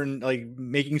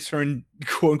making certain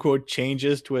quote unquote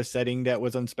changes to a setting that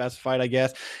was unspecified, I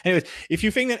guess. Anyways, if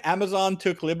you think that Amazon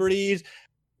took liberties,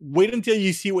 wait until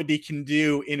you see what they can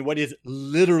do in what is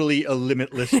literally a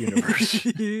limitless universe.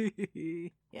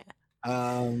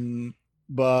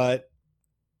 But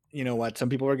you know what? Some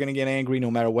people are going to get angry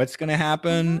no matter what's going to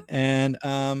happen, and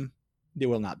they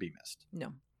will not be missed.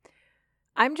 No.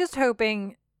 I'm just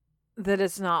hoping that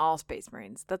it's not all Space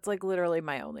Marines. That's like literally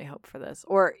my only hope for this.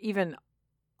 Or even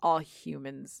all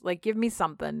humans. Like, give me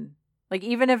something. Like,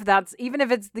 even if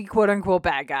it's the quote unquote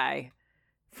bad guy,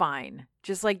 fine.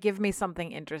 Just like give me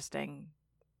something interesting.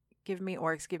 Give me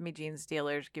orcs, give me gene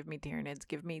stealers, give me Tyranids,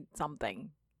 give me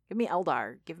something. Give me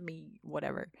Eldar, give me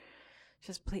whatever.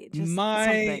 Just please,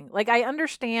 something. Like, I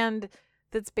understand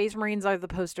that Space Marines are the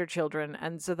poster children,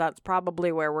 and so that's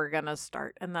probably where we're gonna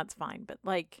start, and that's fine. But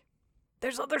like,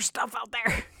 there's other stuff out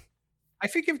there. I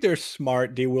think if they're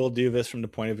smart, they will do this from the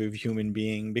point of view of human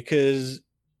being, because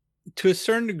to a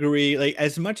certain degree, like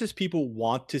as much as people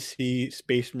want to see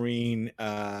Space Marine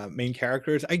main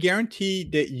characters, I guarantee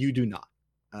that you do not.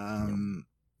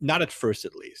 Not at first,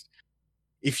 at least.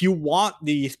 If you want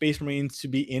the Space Marines to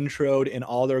be introed in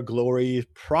all their glory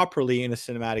properly in a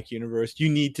cinematic universe, you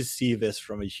need to see this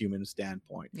from a human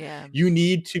standpoint. Yeah. You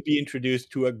need to be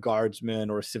introduced to a guardsman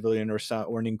or a civilian or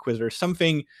an inquisitor,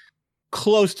 something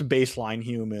close to baseline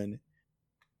human.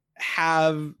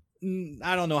 Have,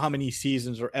 I don't know how many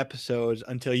seasons or episodes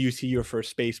until you see your first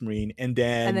Space Marine, and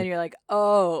then you're like,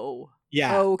 oh,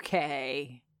 yeah,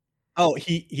 okay. Oh,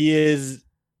 he is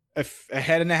a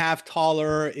head and a half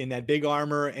taller in that big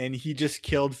armor, and he just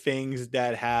killed things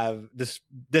that have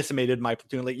decimated my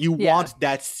platoon. Like, you want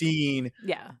that scene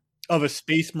of a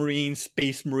Space Marine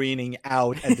space marining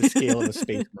out at the scale of a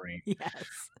Space Marine.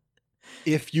 Yes.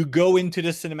 If you go into the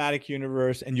cinematic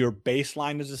universe and your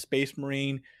baseline is a Space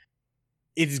Marine,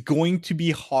 it's going to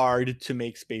be hard to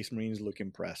make Space Marines look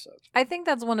impressive. I think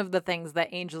that's one of the things that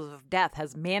Angels of Death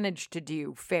has managed to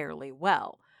do fairly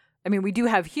well. I mean, we do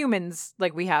have humans,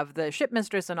 like we have the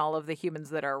shipmistress and all of the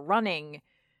humans that are running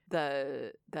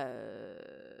the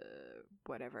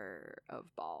whatever of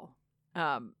Ball.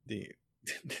 The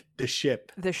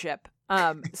ship. The ship.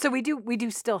 So we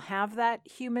do still have that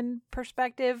human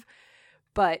perspective,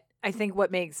 but I think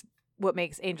what makes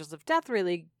Angels of Death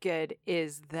really good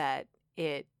is that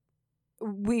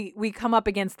we come up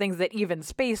against things that even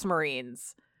Space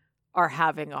Marines are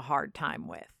having a hard time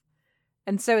with.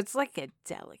 And so it's like a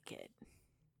delicate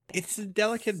balance. It's a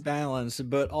delicate balance,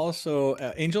 but also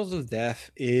Angels of Death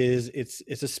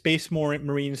it's a Space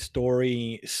Marine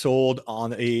story sold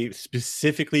on a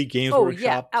specifically Games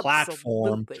Workshop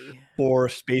platform for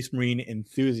Space Marine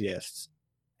enthusiasts.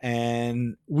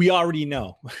 And we already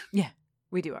know. Yeah,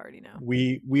 we do already know.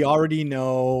 We already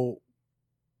know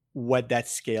what that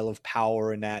scale of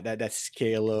power and that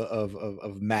scale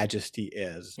of majesty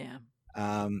is. Yeah.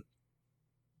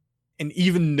 And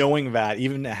even knowing that,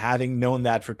 even having known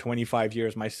that for 25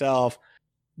 years myself,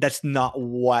 that's not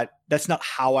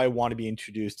how I want to be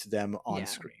introduced to them on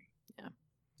screen.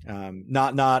 Yeah.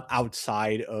 Not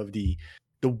outside of the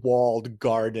walled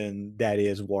garden that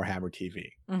is Warhammer TV.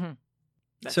 Mm-hmm.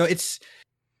 So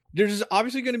there's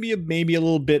obviously going to be maybe a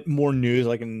little bit more news,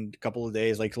 like in a couple of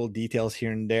days, like little details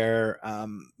here and there.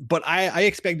 But I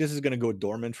expect this is going to go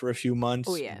dormant for a few months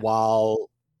while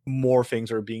more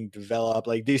things are being developed.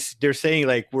 Like they're saying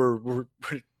like we're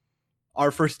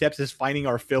our first steps is finding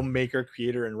our filmmaker,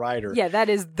 creator, and writer. Yeah, that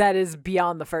is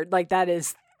beyond the first. Like that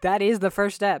is the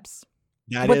first steps.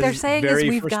 What they're saying is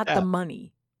we've got the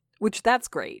money, which that's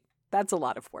great. That's a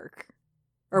lot of work,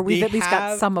 or we've at least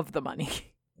got some of the money.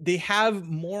 They have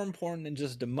more important than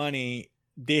just the money.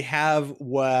 They have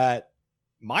what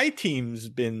my team's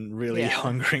been really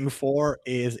hungering for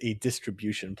is a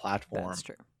distribution platform. That's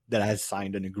true. That has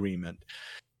signed an agreement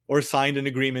or signed an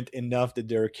agreement enough that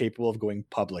they're capable of going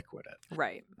public with it.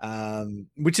 Right.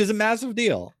 Which is a massive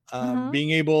deal.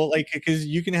 Being able, like, because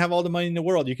you can have all the money in the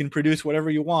world. You can produce whatever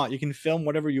you want. You can film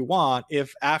whatever you want.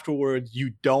 If afterwards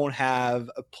you don't have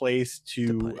a place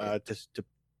to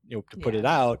put it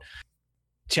out,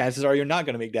 chances are you're not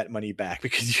going to make that money back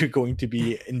because you're going to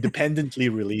be independently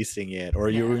releasing it, or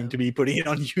you're going to be putting it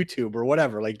on YouTube or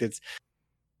whatever. Like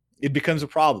it becomes a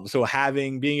problem. So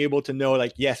being able to know,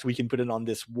 like, yes, we can put it on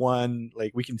this one,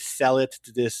 like we can sell it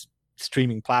to this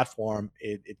streaming platform.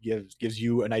 It gives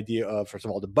you an idea of, first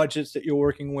of all, the budgets that you're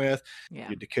working with,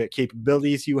 the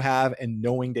capabilities you have, and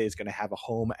knowing that it's going to have a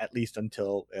home at least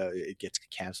until it gets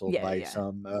canceled by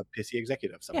some pissy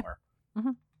executive somewhere. Yeah.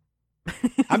 Mm-hmm.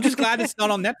 I'm just glad it's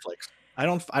not on Netflix. I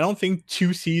don't think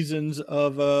 2 seasons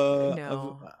of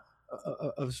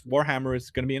Warhammer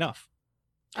is going to be enough.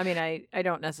 I mean, I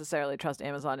don't necessarily trust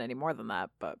Amazon any more than that,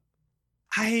 but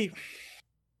I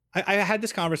had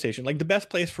this conversation. Like the best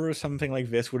place for something like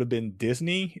this would have been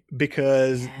Disney,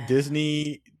 because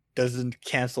Disney doesn't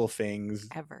cancel things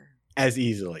ever as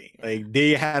easily. Like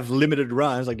they have limited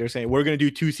runs. Like they're saying we're going to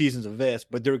do 2 seasons of this,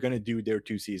 but they're going to do their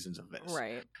 2 seasons of this.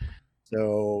 Right.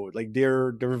 So like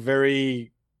they're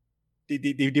very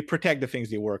they protect the things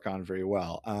they work on very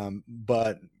well.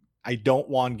 But I don't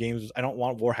want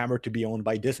Warhammer to be owned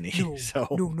by Disney. No, so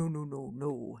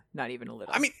no, not even a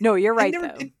little. I mean, no, you're right.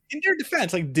 Though in their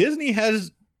defense, like Disney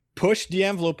has pushed the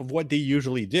envelope of what they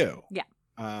usually do. Yeah.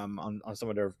 On some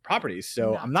of their properties.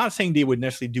 So I'm not saying they would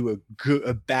necessarily do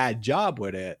a bad job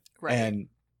with it. Right. And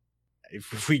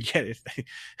if we get it,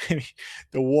 I mean,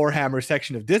 the Warhammer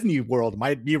section of Disney World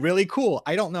might be really cool.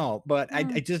 I don't know, but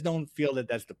I just don't feel that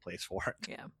that's the place for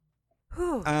it.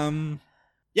 Yeah.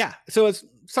 Yeah, so it's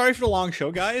sorry for the long show,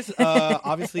 guys.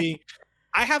 Obviously,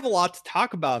 I have a lot to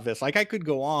talk about this. Like I could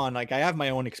go on. Like I have my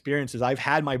own experiences. I've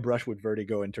had my brush with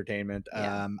Vertigo Entertainment.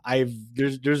 Yeah.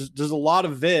 There's a lot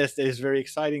of this that is very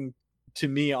exciting to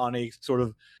me on a sort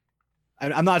of.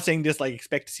 I'm not saying this like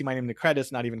expect to see my name in the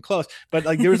credits, not even close. But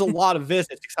like there's a lot of this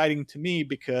that's exciting to me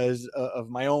because of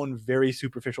my own very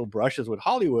superficial brushes with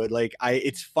Hollywood. Like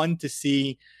it's fun to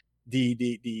see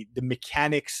the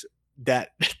mechanics that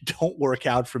don't work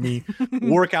out for me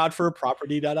work out for a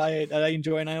property that I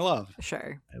enjoy and I love.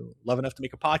 Sure. I love enough to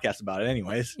make a podcast about it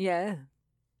anyways. Yeah.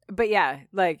 But yeah,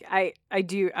 like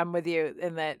I'm with you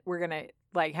in that we're going to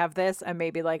like have this and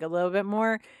maybe like a little bit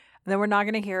more, and then we're not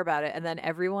going to hear about it, and then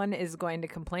everyone is going to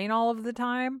complain all of the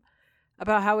time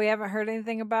about how we haven't heard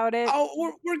anything about it.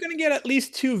 Oh, we're going to get at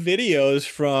least 2 videos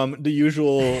from the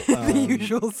usual the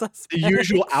usual suspects. The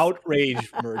usual outrage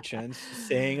merchants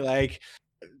saying like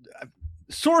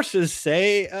sources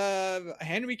say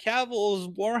Henry Cavill's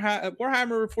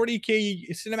Warhammer 40K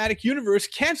cinematic universe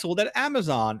canceled at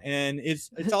Amazon, and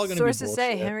it's all going to be bullshit. Sources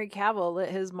say Henry Cavill lit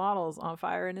his models on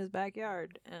fire in his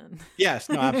backyard. And yes,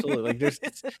 no, absolutely. Like there's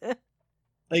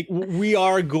like we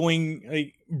are going.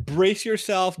 Like brace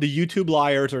yourself. The YouTube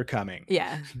liars are coming.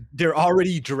 Yeah, they're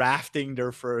already drafting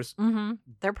their first. Mm-hmm.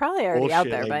 They're probably already out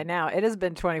there by now. It has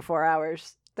been 24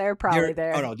 hours. They're probably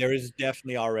there. Oh no, there is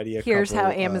definitely already a. Here's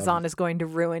how Amazon is going to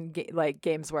ruin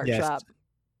Games Workshop. Yes.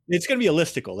 It's going to be a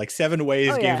listicle, like 7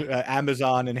 ways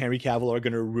Amazon and Henry Cavill are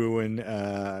going to ruin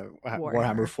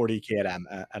Warhammer 40K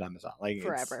at Amazon. Like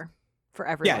forever.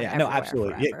 Forever. Yeah, no,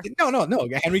 absolutely. Yeah, no.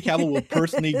 Henry Cavill will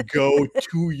personally go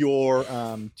to your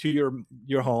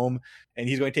home, and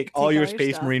he's going to take all your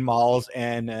Space Marine models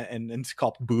and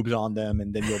sculpt boobs on them,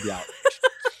 and then you'll be out.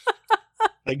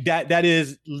 Like that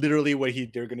is literally what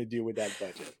they're going to do with that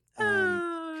budget.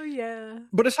 Oh yeah.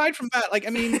 But aside from that, like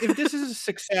I mean, if this is a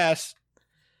success,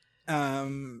 the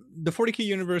 40K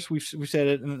universe, we've said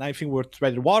it, and I think we're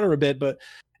treading water a bit, but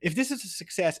if this is a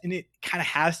success, and it kind of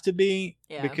has to be,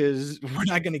 because we're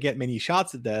not going to get many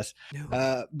shots at this.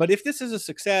 No. But if this is a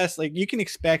success, like, you can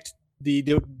expect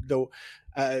the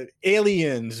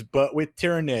aliens, but with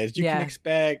Tyranids. You can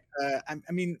expect.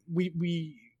 I mean,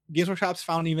 we Games Workshop's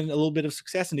found even a little bit of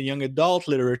success in the young adult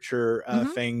literature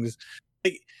things.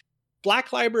 Like,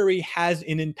 Black Library has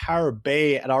an entire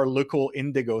bay at our local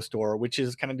Indigo store, which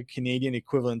is kind of the Canadian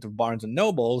equivalent of Barnes and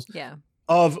Nobles. Yeah.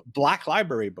 Of Black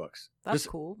Library books. That's just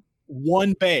cool.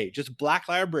 One bay, just Black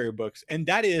Library books. And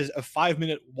that is a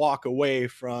 5-minute walk away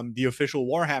from the official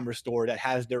Warhammer store that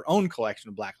has their own collection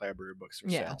of Black Library books for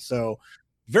sale. So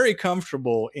very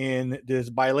comfortable in this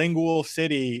bilingual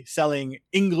city selling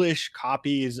English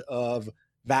copies of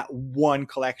that one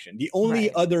collection. The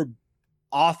only other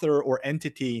author or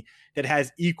entity that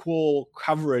has equal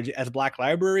coverage as Black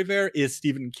Library there is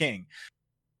Stephen King.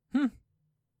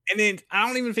 And then I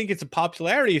don't even think it's a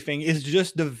popularity thing. It's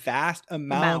just the vast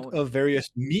amount of various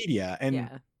media. And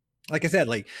like I said,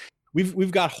 like,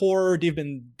 we've got horror. They've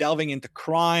been delving into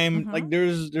crime. Like,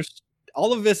 there's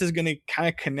all of this is going to kind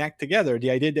of connect together. The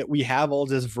idea that we have all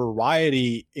this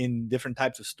variety in different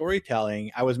types of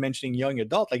storytelling. I was mentioning young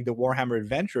adult, like the Warhammer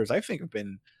Adventures, I think have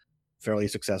been fairly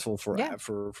successful for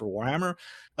Warhammer.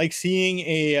 Like, seeing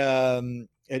a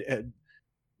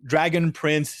Dragon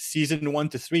Prince season 1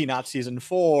 to 3, not season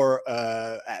 4,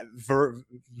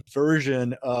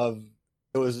 version of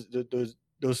those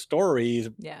stories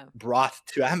brought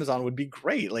to Amazon would be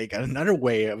great. Like, another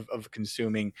way of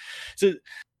consuming. So,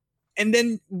 and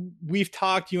then we've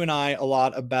talked, you and I, a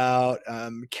lot about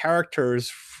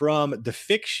characters from the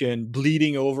fiction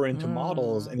bleeding over into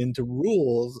models and into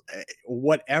rules.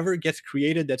 Whatever gets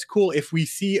created, that's cool. If we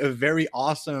see a very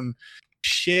awesome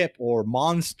ship or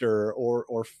monster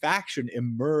or faction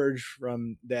emerge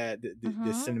from the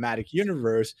cinematic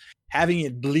universe, having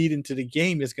it bleed into the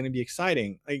game is going to be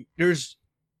exciting. Like, there's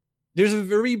a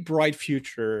very bright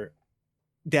future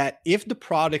that, if the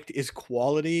product is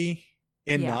quality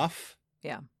enough,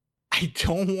 I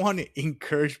don't want to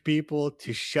encourage people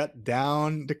to shut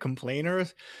down the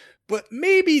complainers, but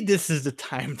maybe this is the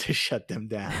time to shut them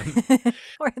down.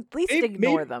 Or at least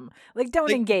ignore them. Like, don't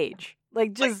engage.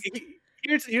 Like, just...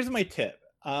 Here's my tip.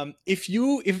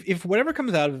 If whatever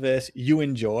comes out of this you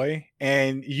enjoy,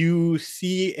 and you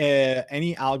see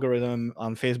any algorithm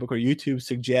on Facebook or YouTube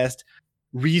suggest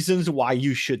reasons why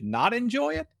you should not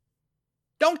enjoy it,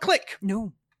 don't click.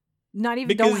 No, not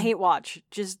even. Don't hate watch.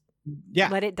 Just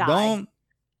let it die. Don't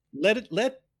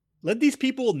let these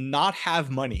people not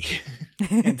have money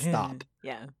and stop.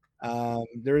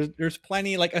 There's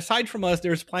plenty, like, aside from us,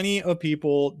 there's plenty of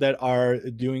people that are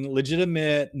doing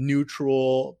legitimate,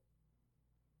 neutral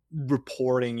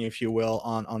reporting, if you will,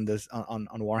 on this on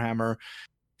Warhammer.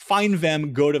 Find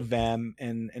them, go to them,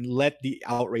 and let the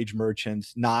outrage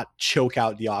merchants not choke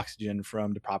out the oxygen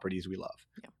from the properties we love.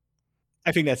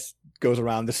 I think that goes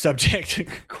around the subject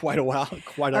quite a while.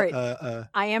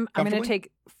 I'm going to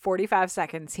take 45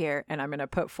 seconds here, and I'm going to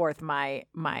put forth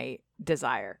my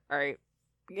desire. All right.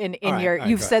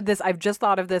 You've said this. I've just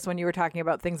thought of this when you were talking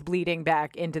about things bleeding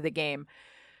back into the game.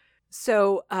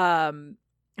 So,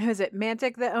 who is it?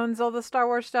 Mantic that owns all the Star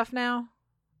Wars stuff now?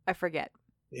 I forget.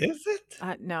 Is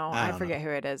it? No, I forget who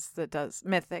it is that does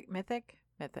Mythic.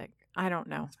 I don't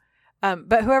know.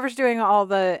 But whoever's doing all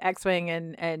the X-Wing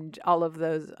and all of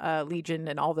those Legion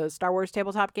and all those Star Wars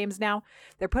tabletop games now,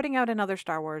 they're putting out another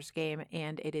Star Wars game,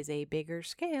 and it is a bigger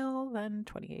scale than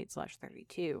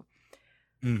 28/32.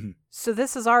 So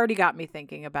this has already got me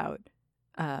thinking about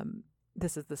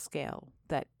this is the scale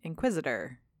that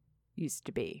Inquisitor used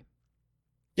to be.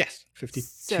 Yes,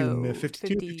 52,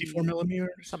 54 millimeters.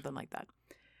 Something like that.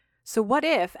 So what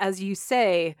if, as you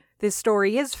say, this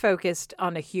story is focused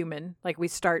on a human, like we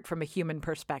start from a human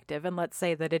perspective, and let's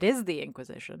say that it is the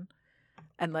Inquisition,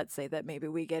 and let's say that maybe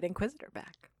we get Inquisitor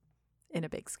back in a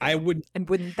big scale. And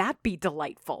wouldn't that be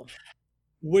delightful?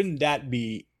 Wouldn't that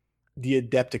be the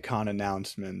Adepticon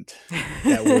announcement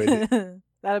that would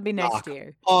that'll be next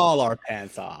year, all our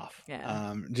pants off?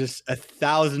 Just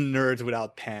 1,000 nerds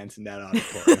without pants in that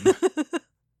auditorium.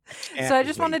 So I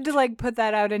just wanted to, like, put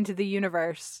that out into the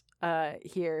universe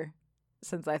here,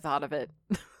 since I thought of it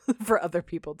for other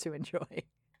people to enjoy.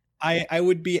 I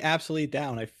would be absolutely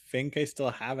down. I think I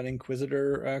still have an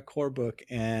Inquisitor core book,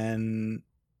 and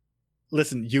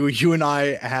listen, you and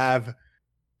I have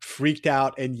freaked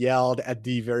out and yelled at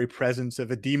the very presence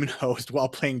of a demon host while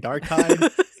playing Dark Tide.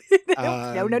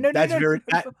 No.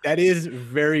 That is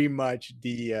very much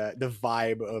the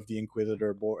vibe of the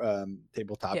Inquisitor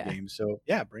tabletop game. So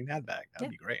bring that back. That'd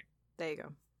be great. There you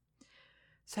go.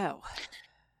 So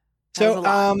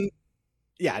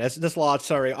yeah, that's a lot.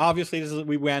 Sorry. Obviously,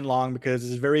 we went long because this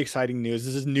is very exciting news.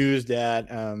 This is news that,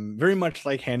 very much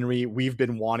like Henry, we've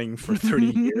been wanting for 30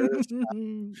 years.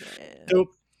 Yeah.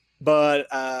 So, but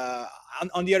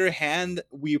on the other hand,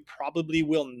 we probably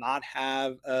will not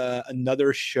have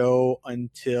another show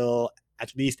until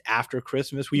at least after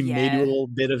Christmas. We may do a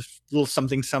little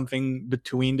something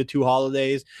between the two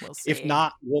holidays. We'll see. If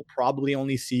not, we'll probably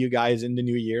only see you guys in the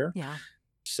new year. Yeah.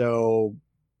 So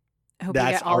I hope you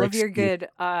get all of your good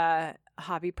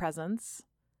hobby presents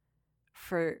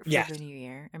for the new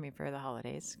year. I mean, for the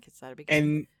holidays, because that'd be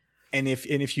good. And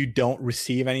if you don't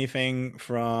receive anything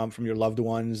from your loved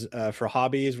ones for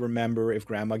hobbies, remember, if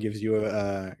grandma gives you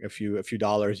a few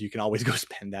dollars, you can always go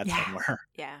spend that somewhere.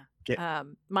 Yeah.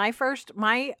 My first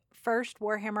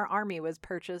Warhammer army was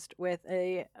purchased with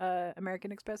a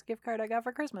American Express gift card I got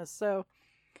for Christmas. So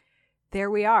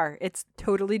there we are. It's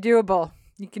totally doable.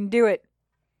 You can do it.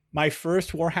 My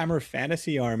first Warhammer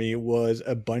Fantasy army was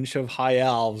a bunch of high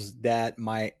elves that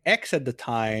my ex at the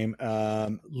time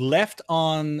left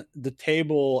on the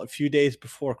table a few days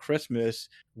before Christmas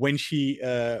when she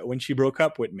broke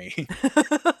up with me.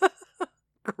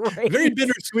 Great. Very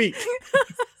bittersweet.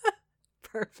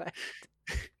 Perfect.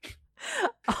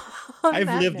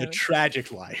 I've lived a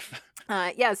tragic life.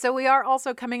 So we are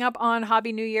also coming up on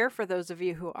Hobby New Year for those of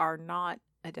you who are not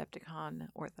Adepticon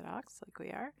Orthodox like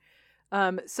we are.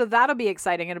 So that'll be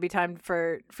exciting. It'll be time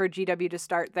for GW to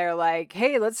start their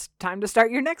hey, time to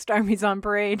start your next Armies on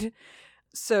Parade.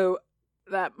 So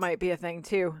that might be a thing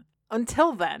too.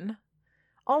 Until then,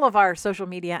 all of our social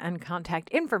media and contact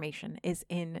information is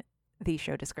in the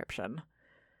show description.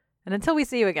 And until we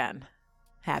see you again,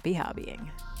 happy hobbying.